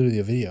 deceptive. There's literally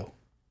a video.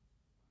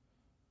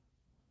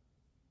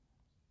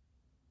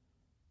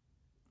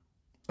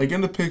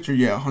 In the picture,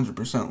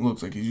 100%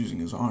 looks like he's using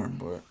his arm,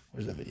 but...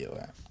 Where's the video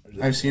at?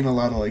 I've seen a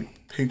lot of,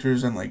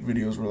 pictures and,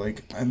 videos where,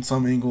 in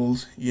some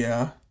angles,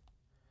 yeah.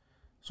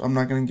 So I'm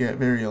not going to get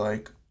very,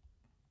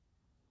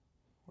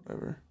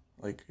 whatever,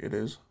 it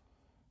is.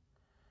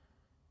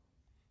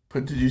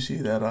 But did you see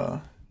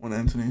that, when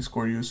Anthony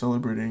scored, he was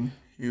celebrating,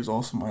 he was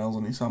all smiles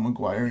and he saw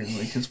Maguire and,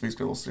 his face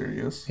got all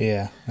serious.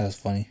 Yeah, that was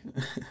funny.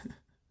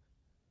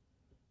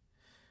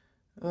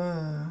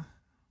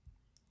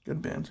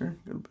 Good banter.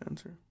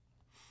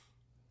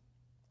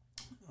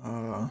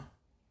 I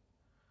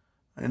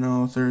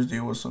know Thursday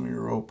was some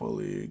Europa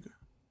League.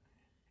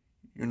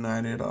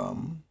 United,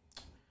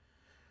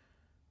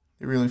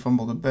 they really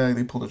fumbled the bag.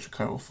 They pulled a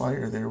Chicago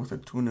Fire there with a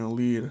 2-0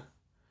 lead.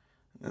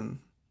 And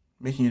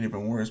making it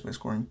even worse by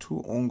scoring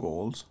 2 own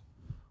goals.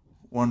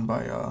 One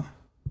by the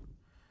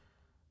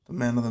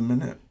man of the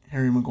minute,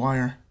 Harry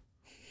Maguire.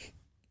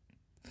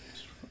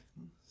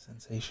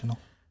 Sensational.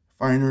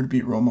 Feyenoord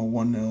beat Roma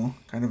 1-0.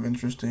 Kind of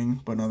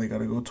interesting, but now they got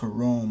to go to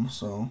Rome,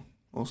 so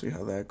we'll see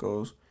how that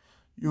goes.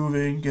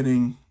 Juve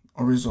getting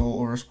a result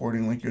over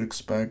Sporting like you'd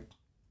expect,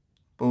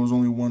 but it was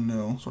only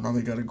 1-0, so now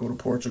they got to go to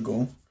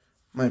Portugal.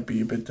 Might be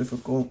a bit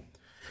difficult.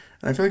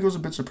 And I feel like it was a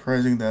bit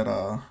surprising that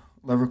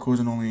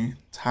Leverkusen only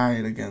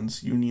tied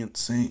against Union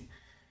Saint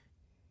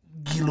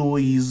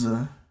Gilloise.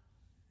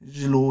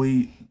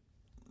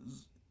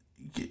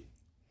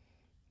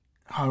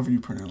 However you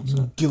pronounce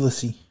it.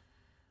 Gillisy.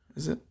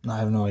 Is it? I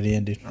have no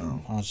idea, dude.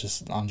 Oh.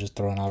 I'm just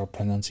throwing out a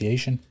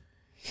pronunciation.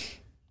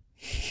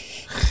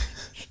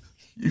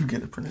 You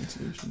get a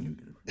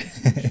pronunciation.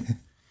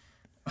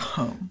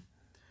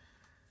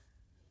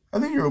 I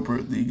think Europa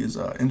League is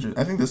interesting.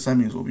 I think the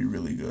semis will be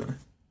really good.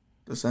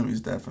 The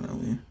semis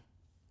definitely.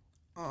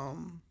 I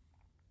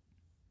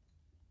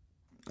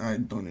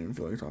don't even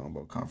feel like talking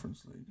about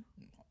Conference League.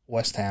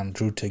 West Ham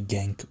drew to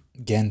Ghent,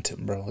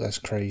 bro. That's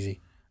crazy.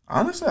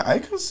 Honestly, I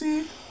could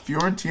see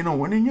Fiorentina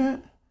winning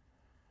it,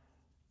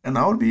 and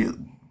I would be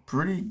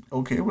pretty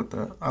okay with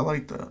that. I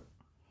like that.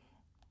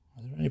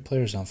 Are there any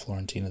players on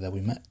Fiorentina that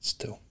we met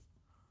still?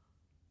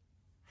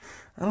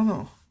 I don't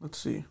know. Let's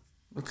see.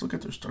 Let's look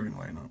at their starting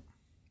lineup.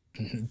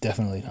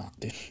 Definitely not,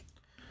 dude.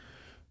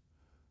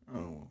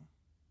 Oh.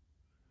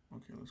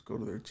 Okay, let's go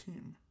to their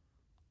team.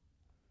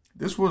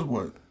 This was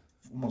what?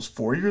 Almost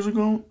 4 years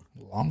ago?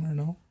 Longer,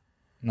 no?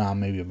 Nah,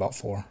 maybe about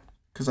 4.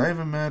 Because I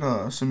haven't met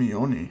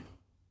Simeone.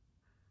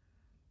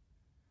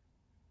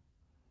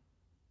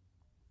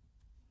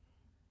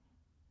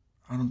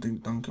 I don't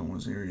think Duncan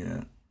was here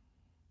yet.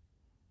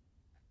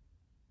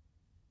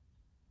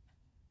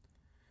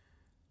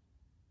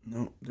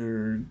 No,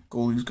 their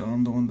goalie's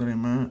gone, the one that I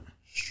met.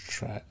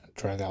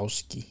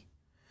 Dragowski.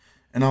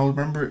 And I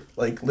remember,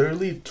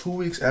 literally 2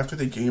 weeks after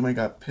the game, I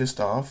got pissed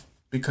off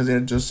because they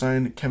had just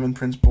signed Kevin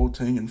Prince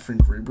Boateng and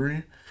Frank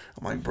Ribery.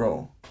 I'm like,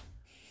 bro.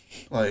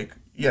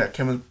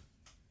 Kevin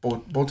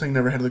Boateng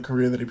never had the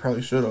career that he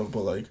probably should have,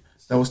 but,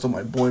 that was still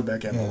my boy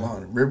back at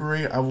Milan.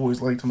 Ribery, I've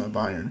always liked him at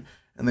Bayern.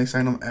 And they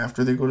signed him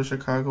after they go to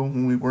Chicago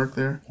when we worked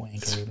there.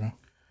 Wanker, bro.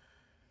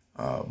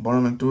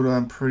 Bonaventura,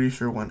 I'm pretty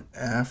sure went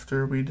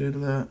after we did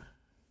that.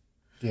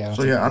 Yeah.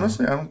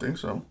 Honestly, I don't think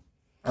so.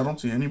 I don't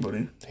see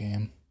anybody.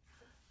 Damn.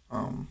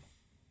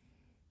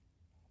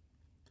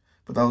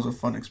 But that was a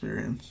fun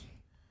experience.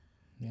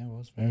 Yeah, it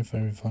was very,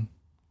 very fun.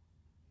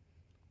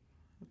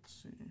 Let's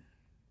see.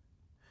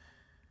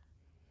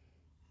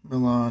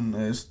 Milan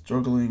is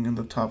struggling in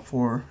the top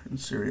 4 in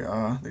Serie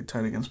A. They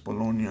tied against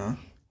Bologna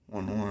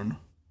 1-1.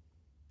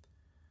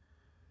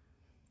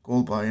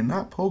 Goal by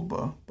not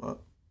Pogba, but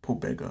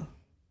Pobega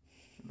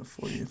in the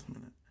 40th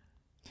minute.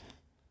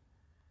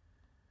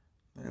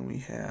 Then we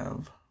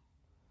have...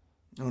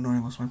 Oh, no, I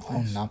lost my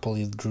place.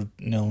 Napoli drew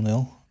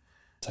 0-0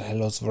 to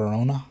Hellas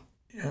Verona.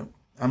 Yep.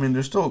 I mean,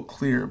 they're still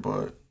clear,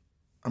 but,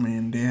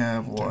 they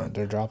have what?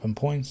 They're dropping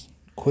points.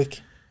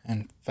 Quick.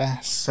 And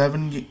fast.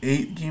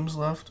 8 games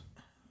left.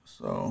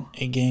 So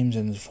 8 games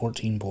and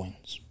 14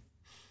 points.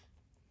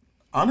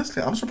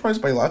 Honestly, I'm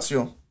surprised by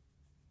Lazio.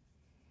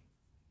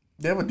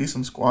 They have a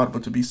decent squad,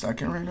 but to be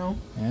second right now.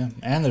 Yeah,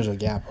 and there's a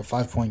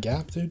 5-point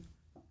gap, dude.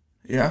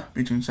 Yeah,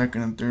 between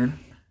second and third.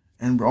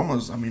 And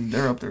Roma's,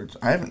 they're up there.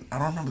 I don't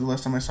remember the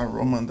last time I saw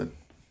Roma in the.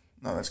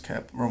 No, that's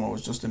cap. Roma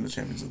was just in the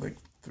Champions League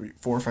like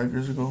 4 or 5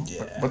 years ago.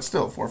 Yeah. But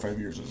still, 4 or 5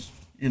 years is,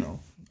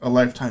 a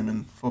lifetime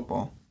in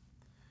football.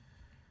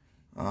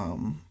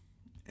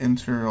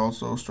 Inter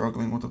also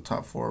struggling with the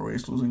top 4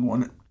 race, losing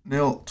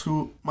 1-0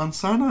 to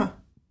Manzana.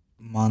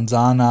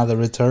 Manzana, the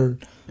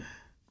return.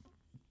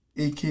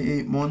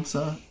 A.K.A.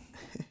 Monza.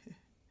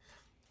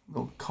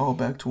 They'll call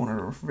back to one of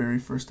our very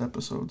first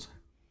episodes.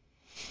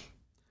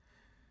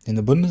 In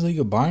the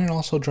Bundesliga, Bayern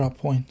also dropped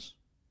points.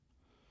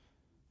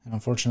 And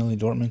unfortunately,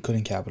 Dortmund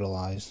couldn't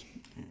capitalize.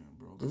 Yeah,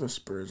 bro. They're the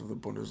Spurs of the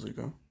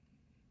Bundesliga.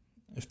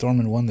 If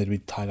Dortmund won, they'd be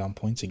tied on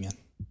points again.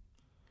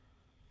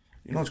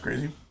 You know what's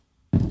crazy?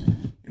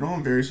 You know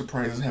I'm very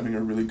surprised is having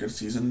a really good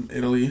season in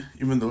Italy,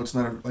 even though it's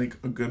not a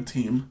good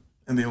team,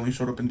 and they only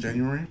showed up in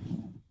January?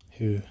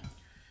 Who?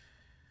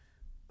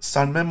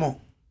 San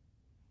Memo.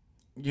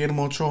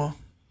 Guillermo Ochoa.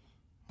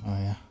 Oh,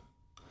 yeah.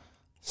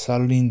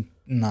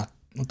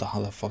 What the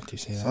hell the fuck do you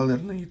say that?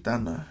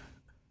 Salernitana.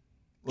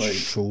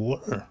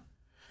 Sure.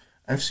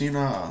 I've seen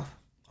a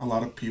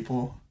lot of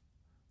people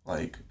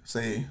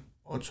say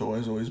Ochoa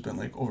has always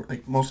been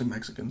mostly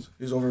Mexicans.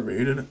 He's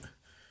overrated.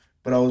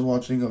 But I was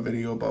watching a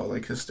video about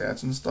his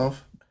stats and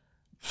stuff.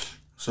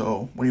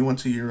 So when he went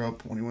to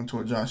Europe, when he went to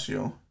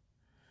Ajaccio,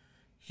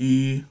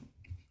 he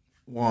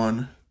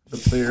won the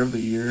Player of the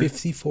Year.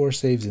 54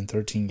 saves in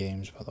 13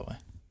 games, by the way.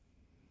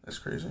 That's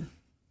crazy.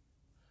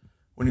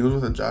 When he was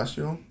with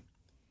Ajaccio,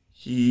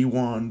 he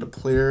won the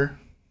Player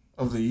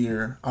of the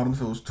Year. I don't know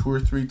if it was 2 or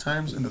 3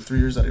 times in the 3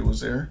 years that he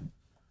was there.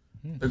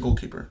 The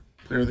goalkeeper,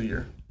 Player of the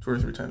Year, 2 or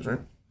 3 times,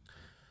 right?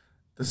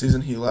 The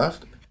season he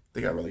left,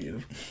 they got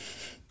relegated.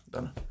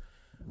 Done.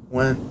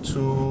 Went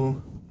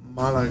to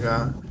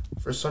Malaga.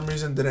 For some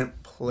reason,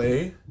 didn't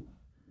play.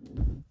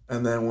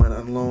 And then went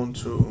on loan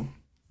to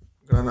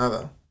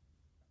Granada.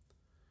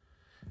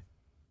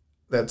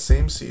 That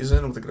same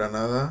season with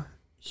Granada,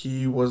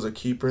 he was a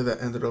keeper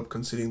that ended up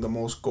conceding the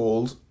most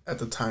goals at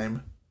the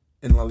time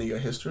in La Liga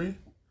history.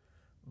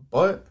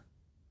 But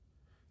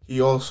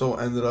he also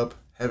ended up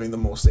having the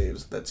most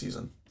saves that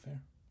season. Fair.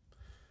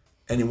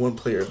 And he won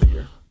Player of the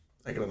Year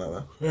at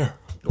Granada. Fair.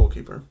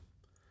 Goalkeeper.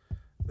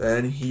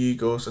 Then he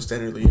goes to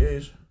Standard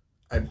Liège.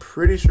 I'm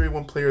pretty sure he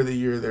won Player of the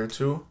Year there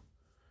too.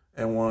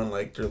 And won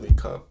their League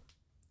Cup.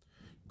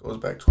 Goes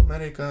back to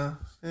America.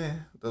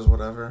 Does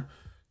whatever.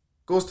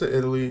 Goes to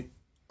Italy.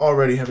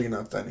 Already having an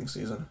outstanding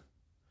season.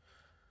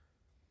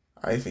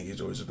 I think he's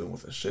always been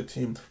with a shit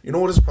team. You know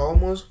what his problem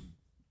was?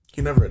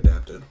 He never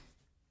adapted.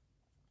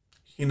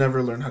 He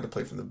never learned how to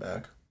play from the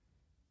back.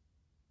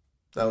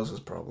 That was his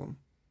problem.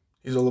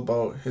 He's all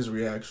about his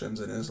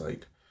reactions and his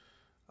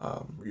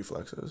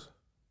reflexes.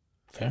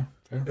 Fair.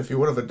 If he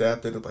would have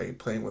adapted to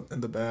playing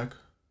in the back,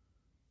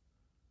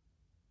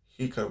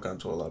 he could have gone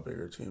to a lot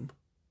bigger team.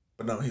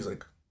 But now he's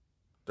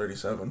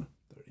 37.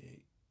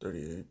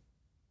 38.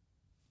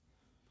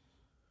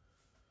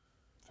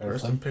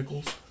 Rest in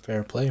pickles.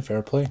 Fair play.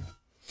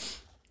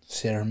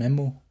 San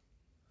Memo.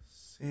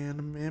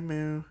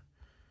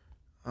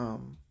 Yeah.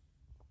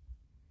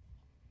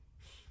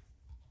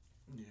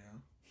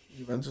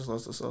 Juventus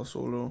lost to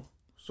Sassuolo.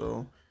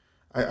 So,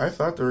 I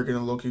thought they were going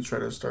to low-key try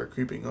to start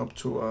creeping up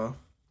to a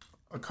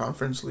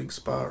Conference League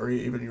spot or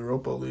even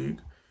Europa League.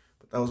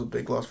 But that was a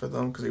big loss for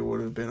them because they would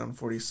have been on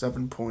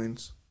 47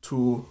 points,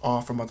 2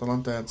 off from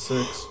Atalanta at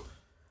 6.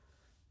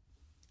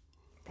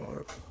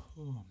 But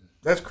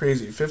that's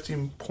crazy.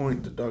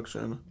 15-point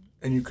deduction,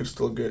 and you could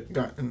still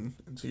gotten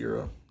into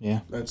Europe.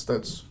 Yeah.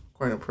 That's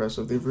quite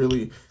impressive.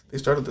 They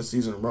started the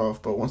season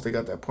rough, but once they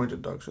got that point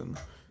deduction,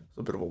 it's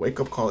a bit of a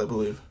wake-up call, I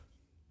believe.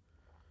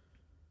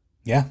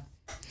 Yeah.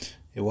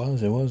 It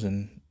was,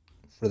 and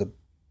for the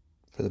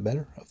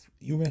better of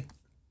Juve.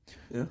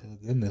 Yeah.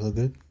 They look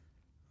good.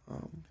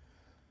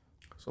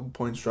 Some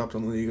points dropped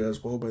in the Liga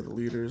as well by the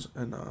leaders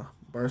and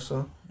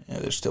Barca. Yeah,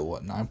 they're still,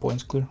 9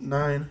 points clear?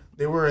 9.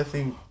 They were, I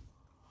think...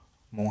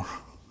 More.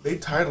 They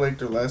tied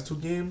their last 2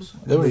 games.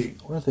 They were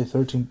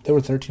 13. They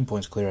were 13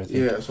 points clear, I think.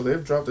 Yeah, so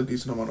they've dropped a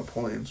decent amount of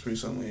points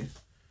recently.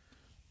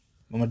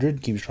 Well,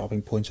 Madrid keeps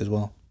dropping points as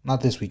well.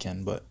 Not this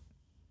weekend, but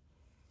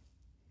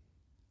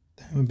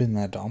they haven't been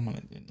that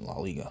dominant in La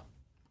Liga.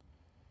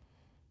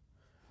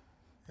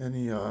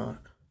 Any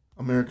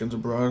Americans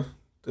abroad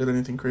did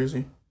anything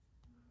crazy?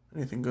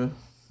 Anything good?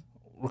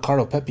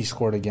 Ricardo Pepi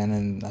scored again,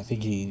 and I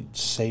think he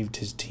saved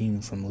his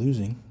team from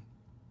losing.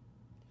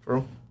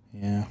 Bro?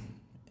 Yeah.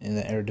 In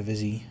the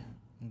Eredivisie.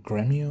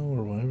 Gremio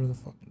or whatever the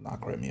fuck.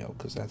 Not Gremio,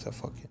 because that's a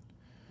fucking...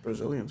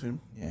 Brazilian team.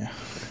 Yeah.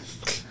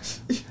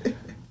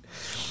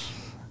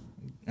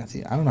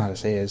 I don't know how to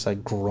say it. It's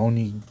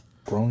Gronje.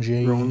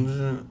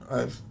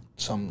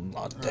 Some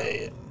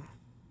latte.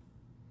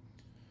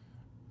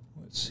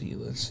 Let's see.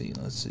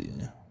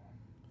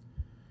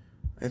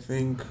 I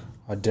think.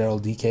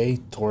 Daryl DK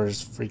tore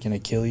his freaking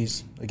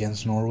Achilles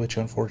against Norwich,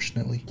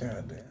 unfortunately.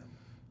 God damn.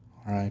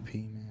 R.I.P.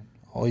 man.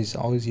 Always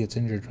gets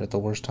injured at the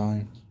worst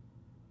times.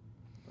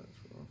 That's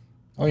rough.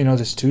 Oh,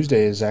 this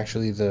Tuesday is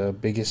actually the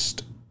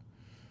biggest,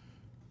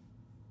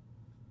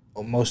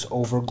 most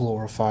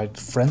overglorified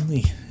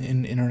friendly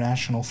in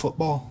international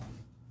football.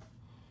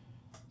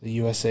 The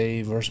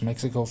USA versus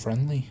Mexico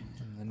friendly.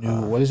 And the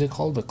new, what is it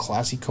called? The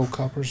Classico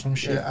Cup or some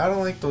shit? Yeah, I don't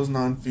like those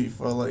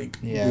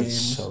non-FIFA games.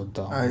 It's so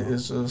dumb.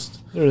 It's just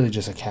literally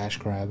just a cash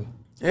grab.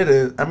 It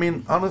is. I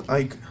mean,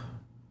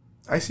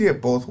 I see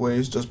it both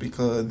ways just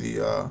because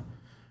the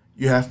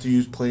you have to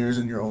use players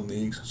in your own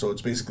leagues, so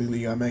it's basically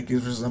Liga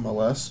MX versus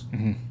MLS.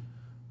 Mm-hmm.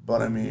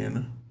 But I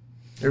mean,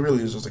 it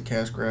really is just a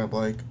cash grab.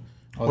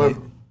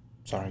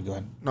 Sorry, go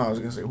ahead. No, I was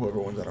gonna say whoever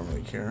wins, I don't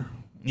really care.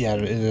 Yeah,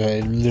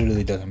 it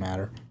literally doesn't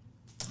matter.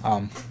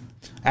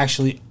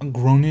 Actually,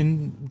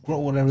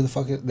 whatever the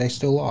fuck, they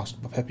still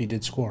lost, but Pepe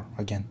did score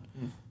again.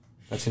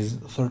 That's his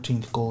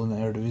 13th goal in the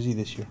Eredivisie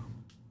this year.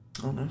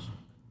 Oh, nice.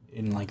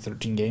 In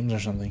 13 games or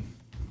something.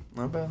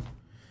 Not bad.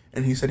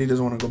 And he said he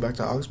doesn't want to go back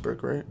to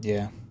Augsburg, right?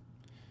 Yeah.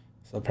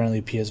 So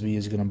apparently PSV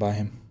is going to buy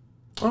him.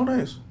 Oh,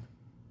 nice.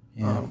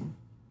 Yeah.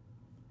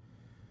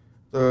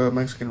 The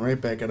Mexican right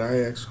back at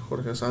Ajax,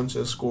 Jorge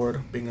Sanchez,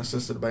 scored, being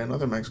assisted by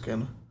another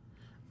Mexican,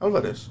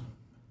 Alvarez.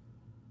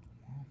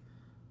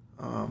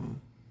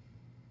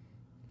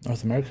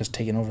 North America's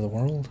taking over the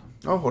world.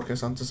 Oh, Jorge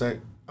Sanchez,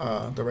 the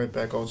right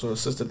back, also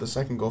assisted the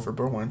second goal for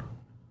Berwijn.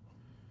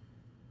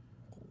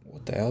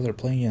 What the hell? They're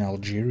playing in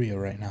Algeria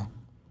right now.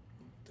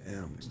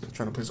 Damn, they're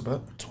trying to place a bet.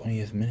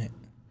 20th minute.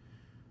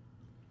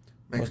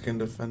 Mexican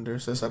defender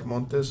Cesar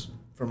Montes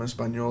from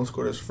Espanyol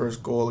scored his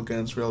first goal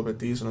against Real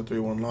Betis in a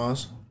 3-1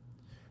 loss.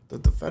 The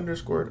defender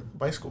scored a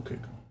bicycle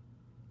kick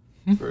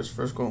for his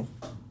first goal.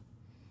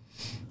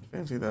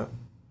 Fancy that.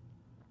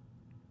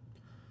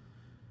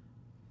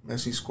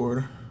 Messi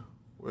scored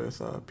with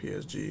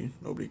PSG.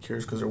 Nobody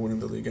cares because they're winning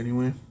the league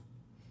anyway.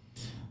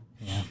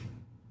 Yeah.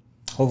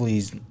 Hopefully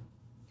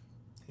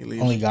he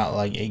leaves. Only got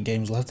 8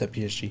 games left at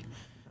PSG.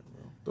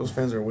 Those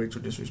fans are way too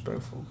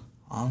disrespectful.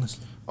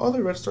 Honestly. Oh,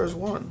 the Red Stars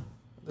won.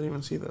 I didn't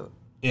even see that.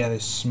 Yeah, they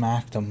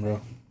smacked them,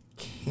 bro.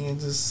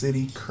 Kansas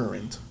City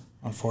Current.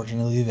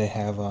 Unfortunately, they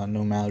have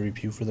no Mallory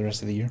Pugh for the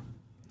rest of the year.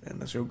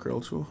 And that's your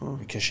girl too, huh?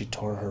 Because she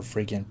tore her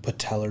freaking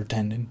patellar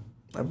tendon.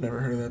 I've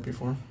never heard of that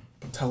before.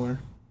 Patellar.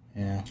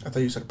 Yeah. I thought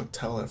you said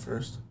Patel at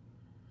first.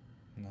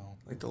 No.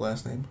 Like the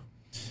last name.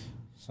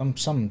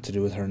 Something to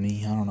do with her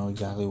knee. I don't know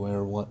exactly where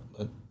or what,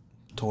 but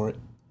tore it.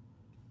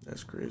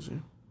 That's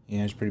crazy.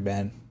 Yeah, it's pretty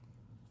bad.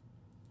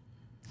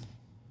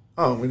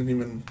 Oh, we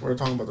were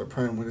talking about the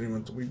Prem.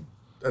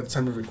 At the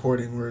time of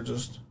recording,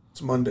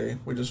 it's Monday.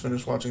 We just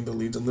finished watching the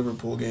Leeds and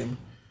Liverpool game.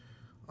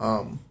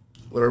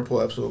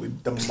 Liverpool absolutely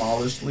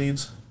demolished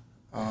Leeds.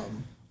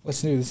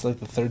 What's new? This is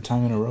the third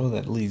time in a row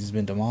that Leeds has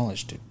been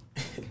demolished, dude.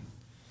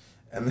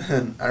 And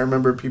then I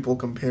remember people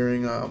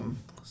comparing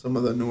some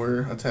of the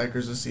newer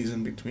attackers this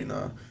season between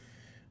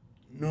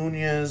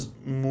Nunez,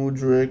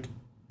 Mudryk,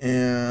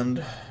 and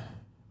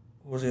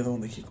what was the other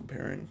one they keep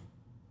comparing?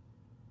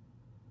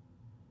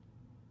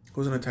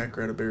 Who's an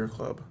attacker at a bigger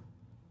club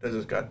that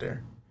just got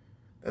there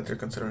that they're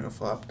considering a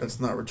flop? That's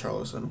not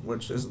Richarlison,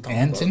 which isn't talked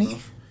about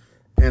enough.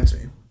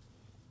 Antony.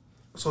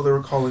 So they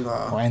were calling.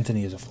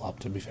 Antony is a flop,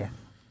 to be fair.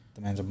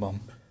 The man's a bum.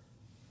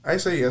 I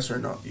say yes or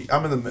no.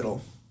 I'm in the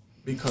middle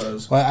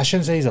because. Well, I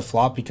shouldn't say he's a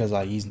flop because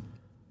he's.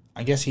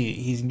 I guess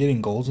he's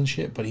getting goals and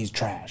shit, but he's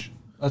trash.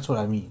 That's what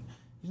I mean.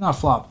 He's not a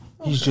flop.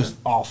 He's just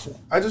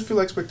awful. I just feel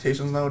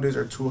expectations nowadays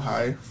are too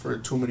high for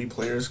too many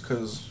players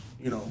because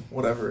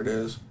whatever it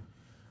is.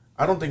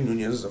 I don't think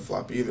Nunez is a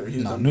flop either.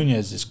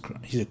 Nunez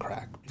he's a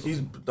crack. He's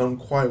done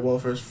quite well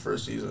for his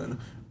first season.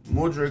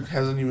 Mudryk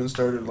hasn't even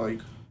started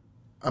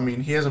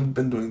he hasn't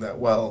been doing that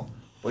well,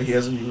 but he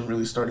hasn't even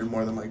really started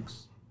more than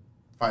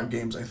 5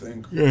 games, I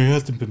think. Yeah, he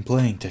hasn't been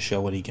playing to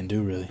show what he can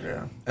do, really.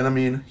 Yeah,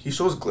 and he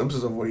shows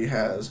glimpses of what he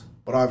has,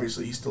 but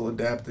obviously he's still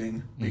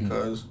adapting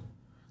because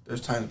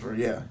there's times where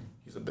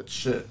he's a bit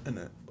shit in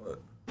it, but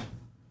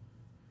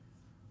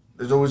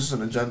there's always just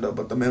an agenda.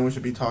 But the man we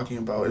should be talking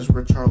about is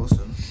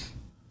Richarlison.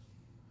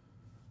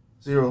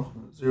 Zero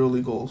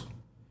league goals.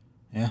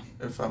 Yeah.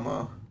 If I'm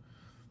not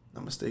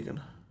mistaken.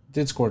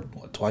 Did score,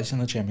 twice in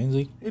the Champions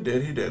League? He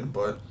did,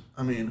 but,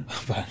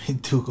 But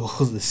 2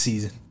 goals this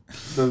season.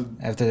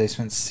 After they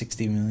spent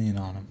 $60 million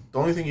on him. The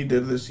only thing he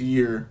did this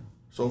year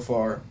so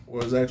far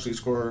was actually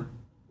score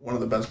one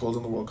of the best goals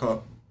in the World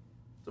Cup.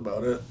 That's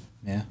about it.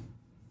 Yeah.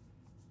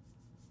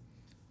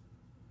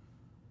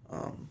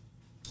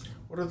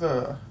 What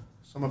are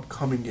some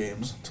upcoming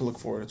games to look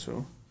forward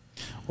to?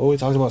 Well, we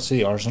talked about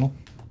City Arsenal.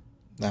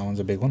 That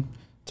one's a big one.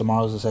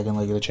 Tomorrow's the second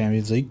leg of the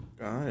Champions League.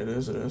 It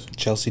is.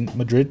 Chelsea,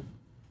 Madrid.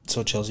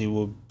 So Chelsea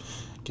will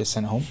get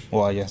sent home.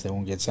 Well, I guess they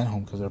won't get sent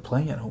home because they're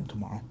playing at home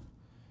tomorrow.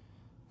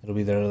 It'll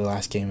be their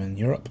last game in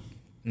Europe.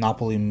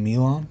 Napoli,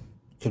 Milan.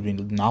 Could be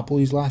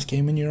Napoli's last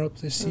game in Europe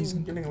this season.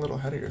 You're getting a little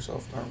ahead of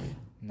yourself, aren't we?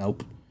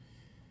 Nope.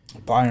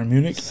 Bayern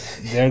Munich,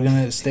 they're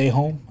going to stay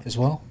home as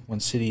well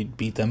when City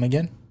beat them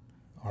again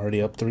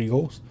already up 3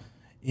 goals.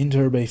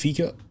 Inter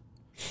Benfica.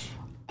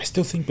 I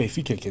still think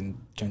Benfica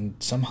can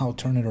somehow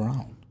turn it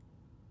around.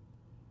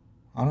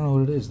 I don't know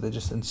what it is. They've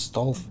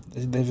installed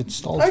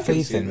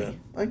faith in me.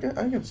 I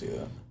can see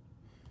that.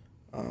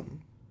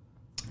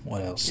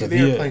 What else? Yeah,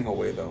 they are playing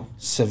away, though.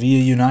 Sevilla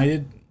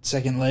United,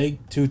 second leg,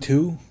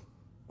 2-2.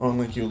 Oh, and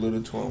like you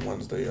alluded to on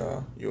Wednesday,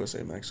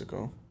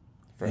 USA-Mexico.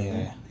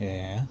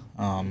 Yeah.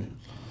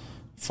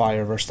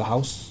 Fire versus the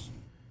House.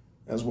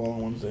 As well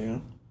on Wednesday, yeah.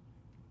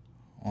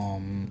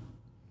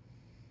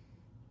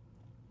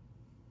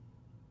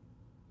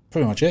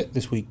 Pretty much it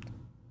this week.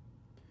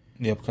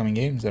 The upcoming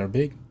games that are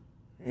big.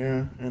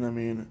 Yeah, and I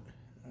mean,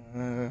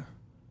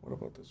 what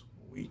about this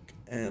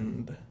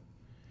weekend?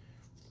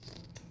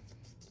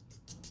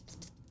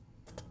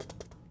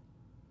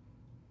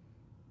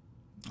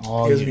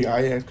 PSV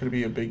Ajax could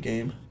be a big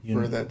game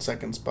for that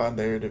second spot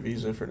there to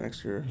Visa for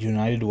next year.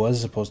 United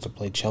was supposed to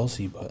play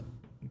Chelsea, but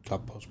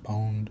got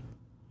postponed.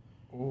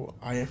 Oh,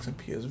 Ajax and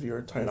PSV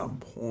are tied on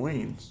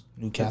points.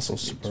 Newcastle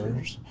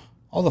Spurs.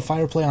 Oh, the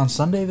Fire play on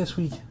Sunday this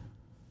week.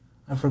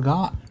 I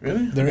forgot.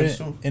 Really? They're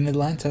in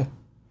Atlanta.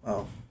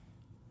 Oh.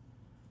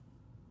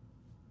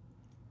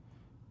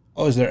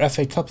 Oh, is there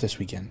FA Cup this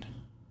weekend?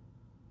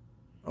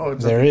 Oh,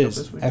 it's there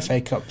is FA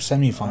Cup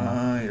semifinal.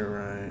 Ah, you're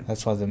right.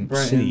 That's why the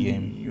Brighton, City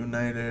game.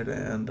 United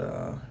and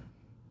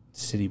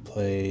City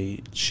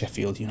play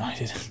Sheffield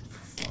United.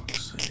 For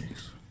fuck's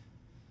sakes.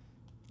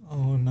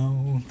 Oh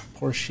no,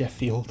 poor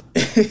Sheffield.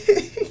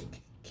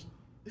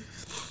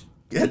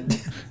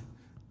 Good.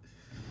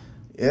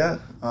 Yeah.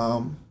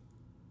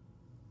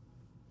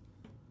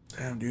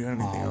 Damn, do you have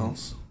anything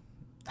else?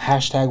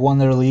 Hashtag won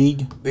their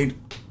league. They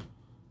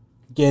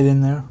get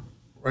in there.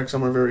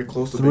 Wrexham are very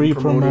close to being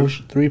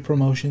promoted. 3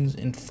 promotions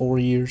in 4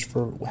 years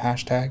for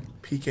hashtag.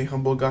 PK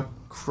Humble got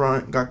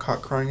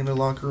caught crying in the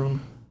locker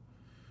room.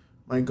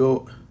 My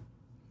goat.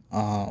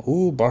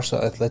 Barca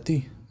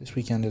Atleti this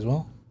weekend as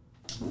well.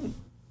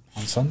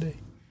 On Sunday.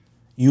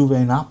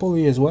 Juve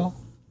Napoli as well.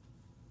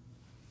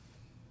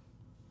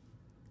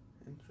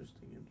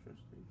 Interesting.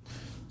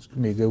 It's going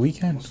to be a good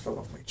weekend. I almost fell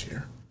off my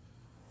chair.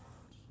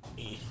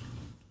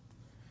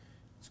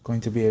 It's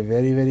going to be a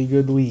very, very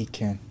good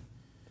weekend.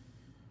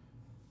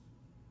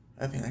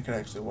 I think I could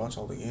actually watch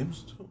all the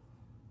games, too.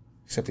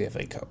 Except the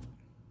FA Cup.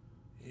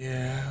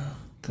 Yeah.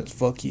 Because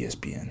fuck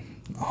ESPN.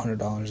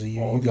 $100 a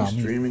year. All you got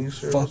me streaming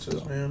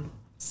services, man.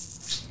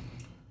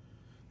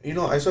 You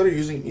know, I started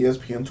using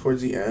ESPN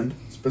towards the end,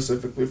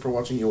 specifically for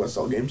watching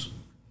USL games.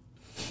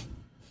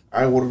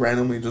 I would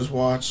randomly just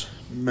watch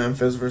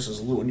Memphis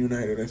versus Luton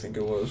United, I think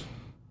it was.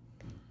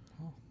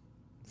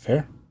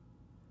 Fair.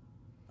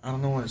 I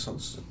don't know why some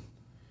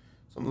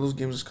of those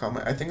games just caught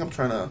my... I think I'm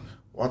trying to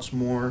watch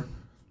more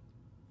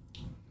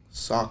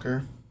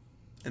soccer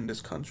in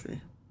this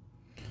country.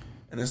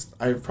 And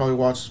I've probably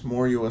watched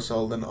more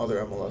USL than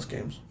other MLS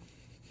games.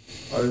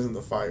 Other than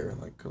the Fire,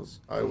 because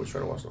I always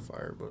try to watch the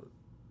Fire, but...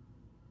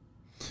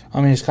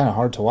 I mean, it's kind of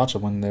hard to watch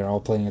them when they're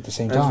all playing at the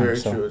same time.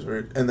 That's very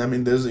true. And I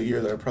mean, this is a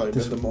year that I've probably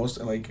been the most,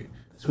 and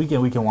this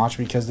weekend we can watch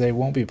because they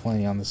won't be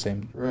playing on the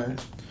same... Right.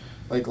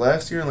 Like,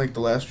 last year and, the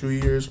last few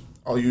years,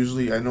 I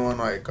know on,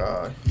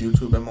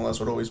 YouTube, MLS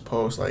would always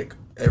post,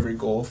 every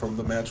goal from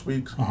the match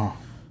weeks. Uh-huh.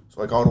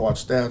 So, I would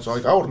watch stats. So,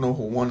 I would know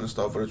who won and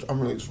stuff, but I'm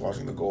really just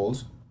watching the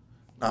goals.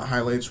 Not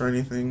highlights or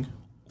anything.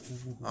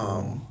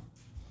 I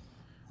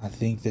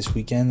think this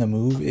weekend the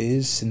move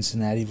is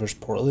Cincinnati versus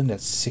Portland at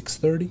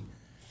 6:30,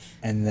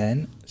 and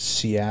then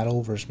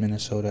Seattle versus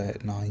Minnesota at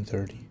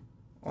 9:30.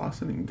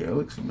 Austin and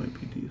Galaxy might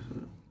be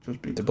decent.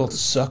 They both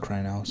suck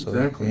right now, so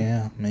exactly.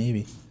 Yeah,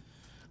 maybe.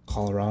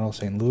 Colorado,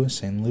 St. Louis.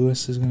 St.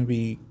 Louis is going to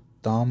be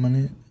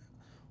dominant.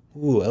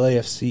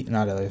 LAFC.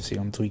 Not LAFC,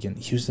 I'm tweaking.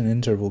 Houston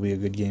Inter will be a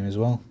good game as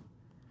well.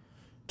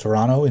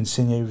 Toronto,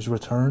 Insigne's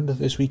returned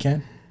this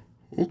weekend.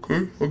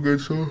 Okay,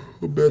 against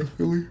a bad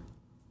Philly.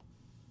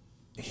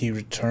 He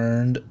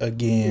returned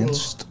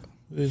against...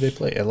 Who did they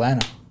play?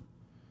 Atlanta.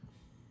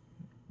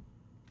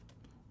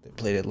 They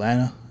played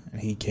Atlanta, and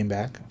he came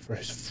back for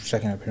his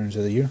second appearance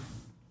of the year.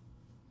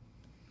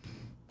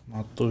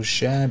 Not too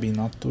shabby.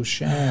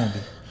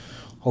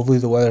 Hopefully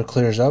the weather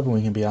clears up and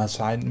we can be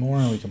outside more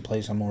and we can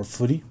play some more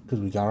footy because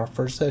we got our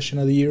first session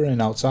of the year and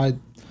outside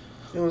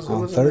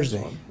on Thursday.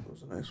 It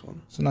was a nice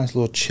one. It's a nice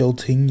little chill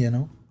thing,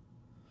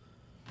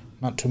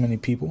 Not too many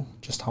people,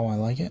 just how I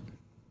like it.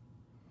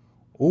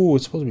 Oh,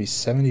 it's supposed to be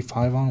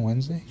 75 on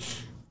Wednesday.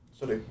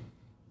 So they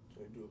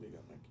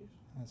got my keys.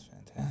 That's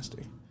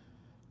fantastic.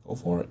 Go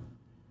for it.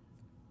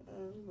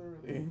 There's not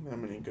really that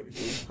many good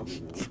games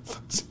coming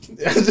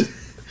out.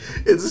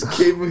 It just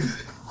came.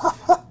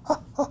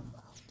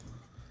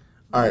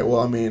 Alright, well,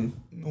 I mean...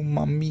 No,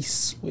 mommy,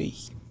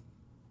 sweet.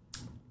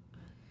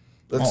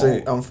 Let's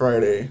say on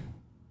Friday,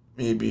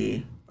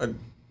 maybe... It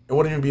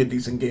wouldn't even be a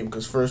decent game,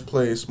 because first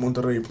place,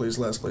 Monterrey plays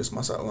last place,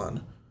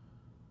 Mazatlan.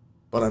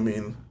 But, I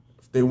mean,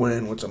 if they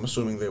win, which I'm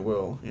assuming they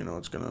will,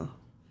 it's going to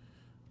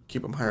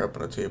keep them higher up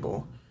on the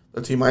table.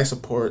 The team I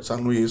support,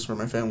 San Luis, where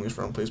my family's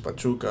from, plays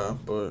Pachuca,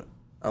 but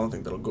I don't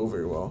think that'll go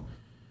very well.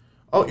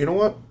 Oh, you know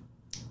what?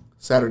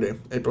 Saturday,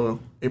 April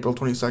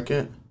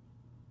 22nd,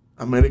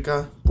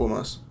 America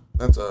Pumas.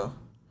 That's a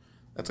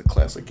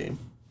classic game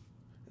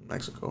in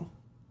Mexico.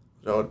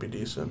 That would be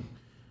decent.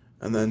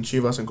 And then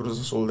Chivas and Cruz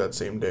Azul that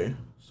same day.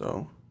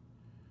 So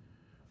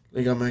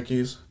Liga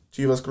MX,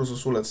 Chivas Cruz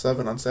Azul at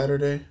 7 on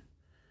Saturday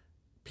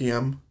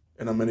p.m.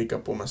 and America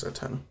Pumas at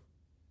 10.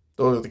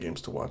 Those are the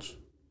games to watch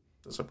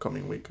this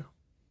upcoming week.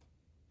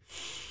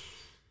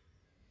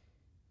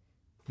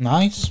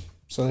 Nice.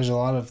 So there's a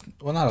lot of,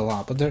 well, not a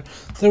lot, but there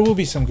will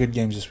be some good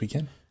games this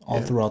weekend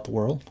all throughout the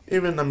world.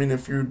 Even, I mean,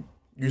 if you're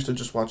used to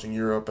just watching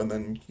Europe and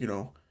then, you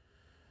know,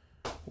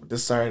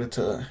 decided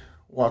to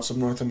watch some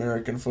North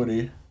American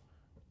footy,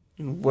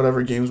 you know,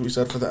 whatever games we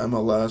said for the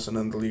MLS and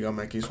then the Liga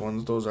MX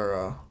ones, those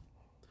are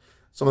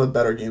some of the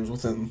better games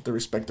within the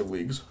respective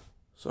leagues.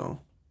 So,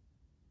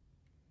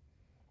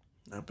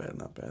 not bad,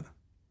 not bad.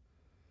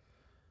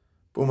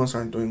 Pumas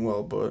aren't doing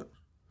well, but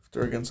if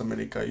they're against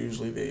America,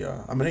 usually they,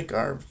 America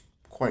are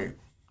quite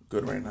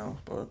good right now,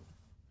 but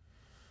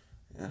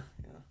yeah.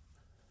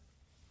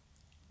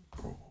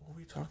 Bro, who are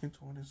we talking to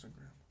on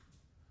Instagram?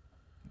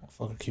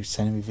 Motherfucker keeps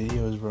sending me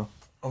videos, bro.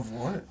 Of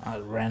what?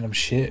 Random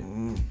shit.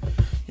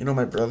 You know,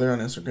 my brother on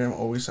Instagram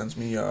always sends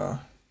me,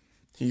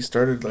 he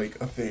started,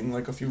 like, a thing,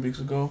 like, a few weeks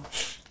ago.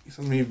 He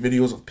sends me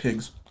videos of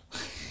pigs.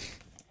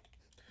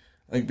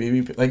 Like,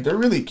 baby pigs. Like, they're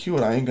really cute,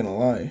 I ain't gonna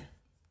lie.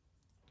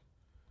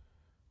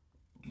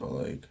 But,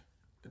 like,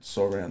 it's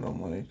so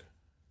random, like.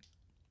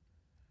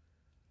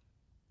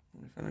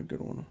 Let me find a good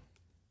one.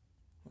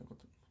 Like, what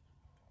the...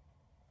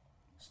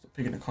 It's the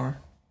pig in the car.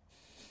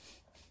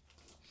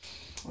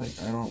 Like,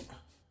 I don't...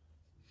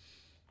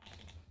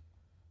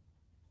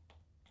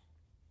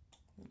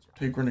 It's a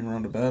pig running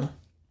around the bed.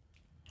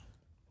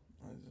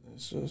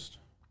 It's just...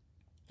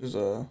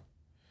 There's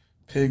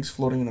pigs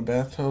floating in a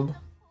bathtub.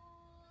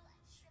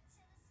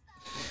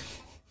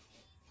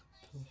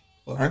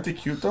 Aren't they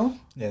cute, though?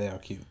 Yeah, they are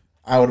cute.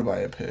 I would buy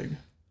a pig.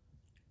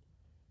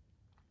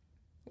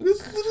 Look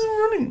at this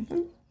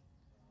running.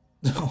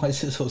 Why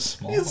is it so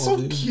small? It's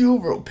so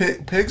cute, bro.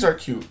 Pigs are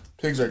cute.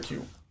 Pigs are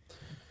cute.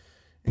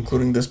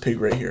 Including this pig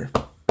right here.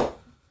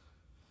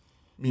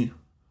 Me.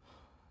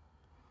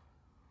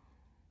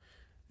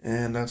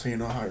 And that's how you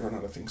know how I run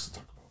out of things to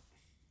talk about.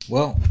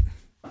 Well,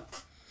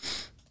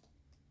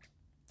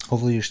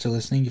 hopefully you're still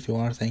listening. If you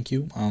are, thank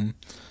you.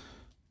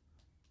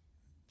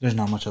 There's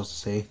not much else to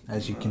say,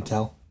 as you can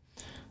tell.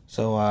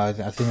 So I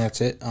think that's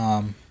it.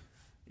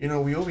 You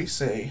know, we always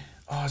say,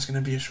 oh, it's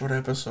going to be a short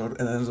episode,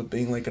 and it ends up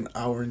being like an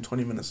hour and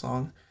 20 minutes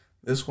long.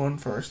 This one,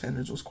 for our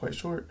standards, was quite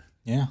short.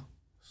 Yeah.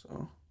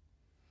 So.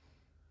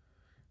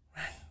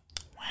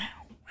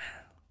 Wow.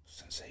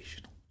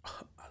 Sensational. I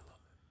love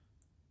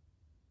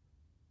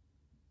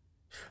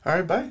it. All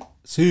right, bye.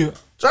 See you.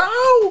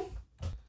 Ciao!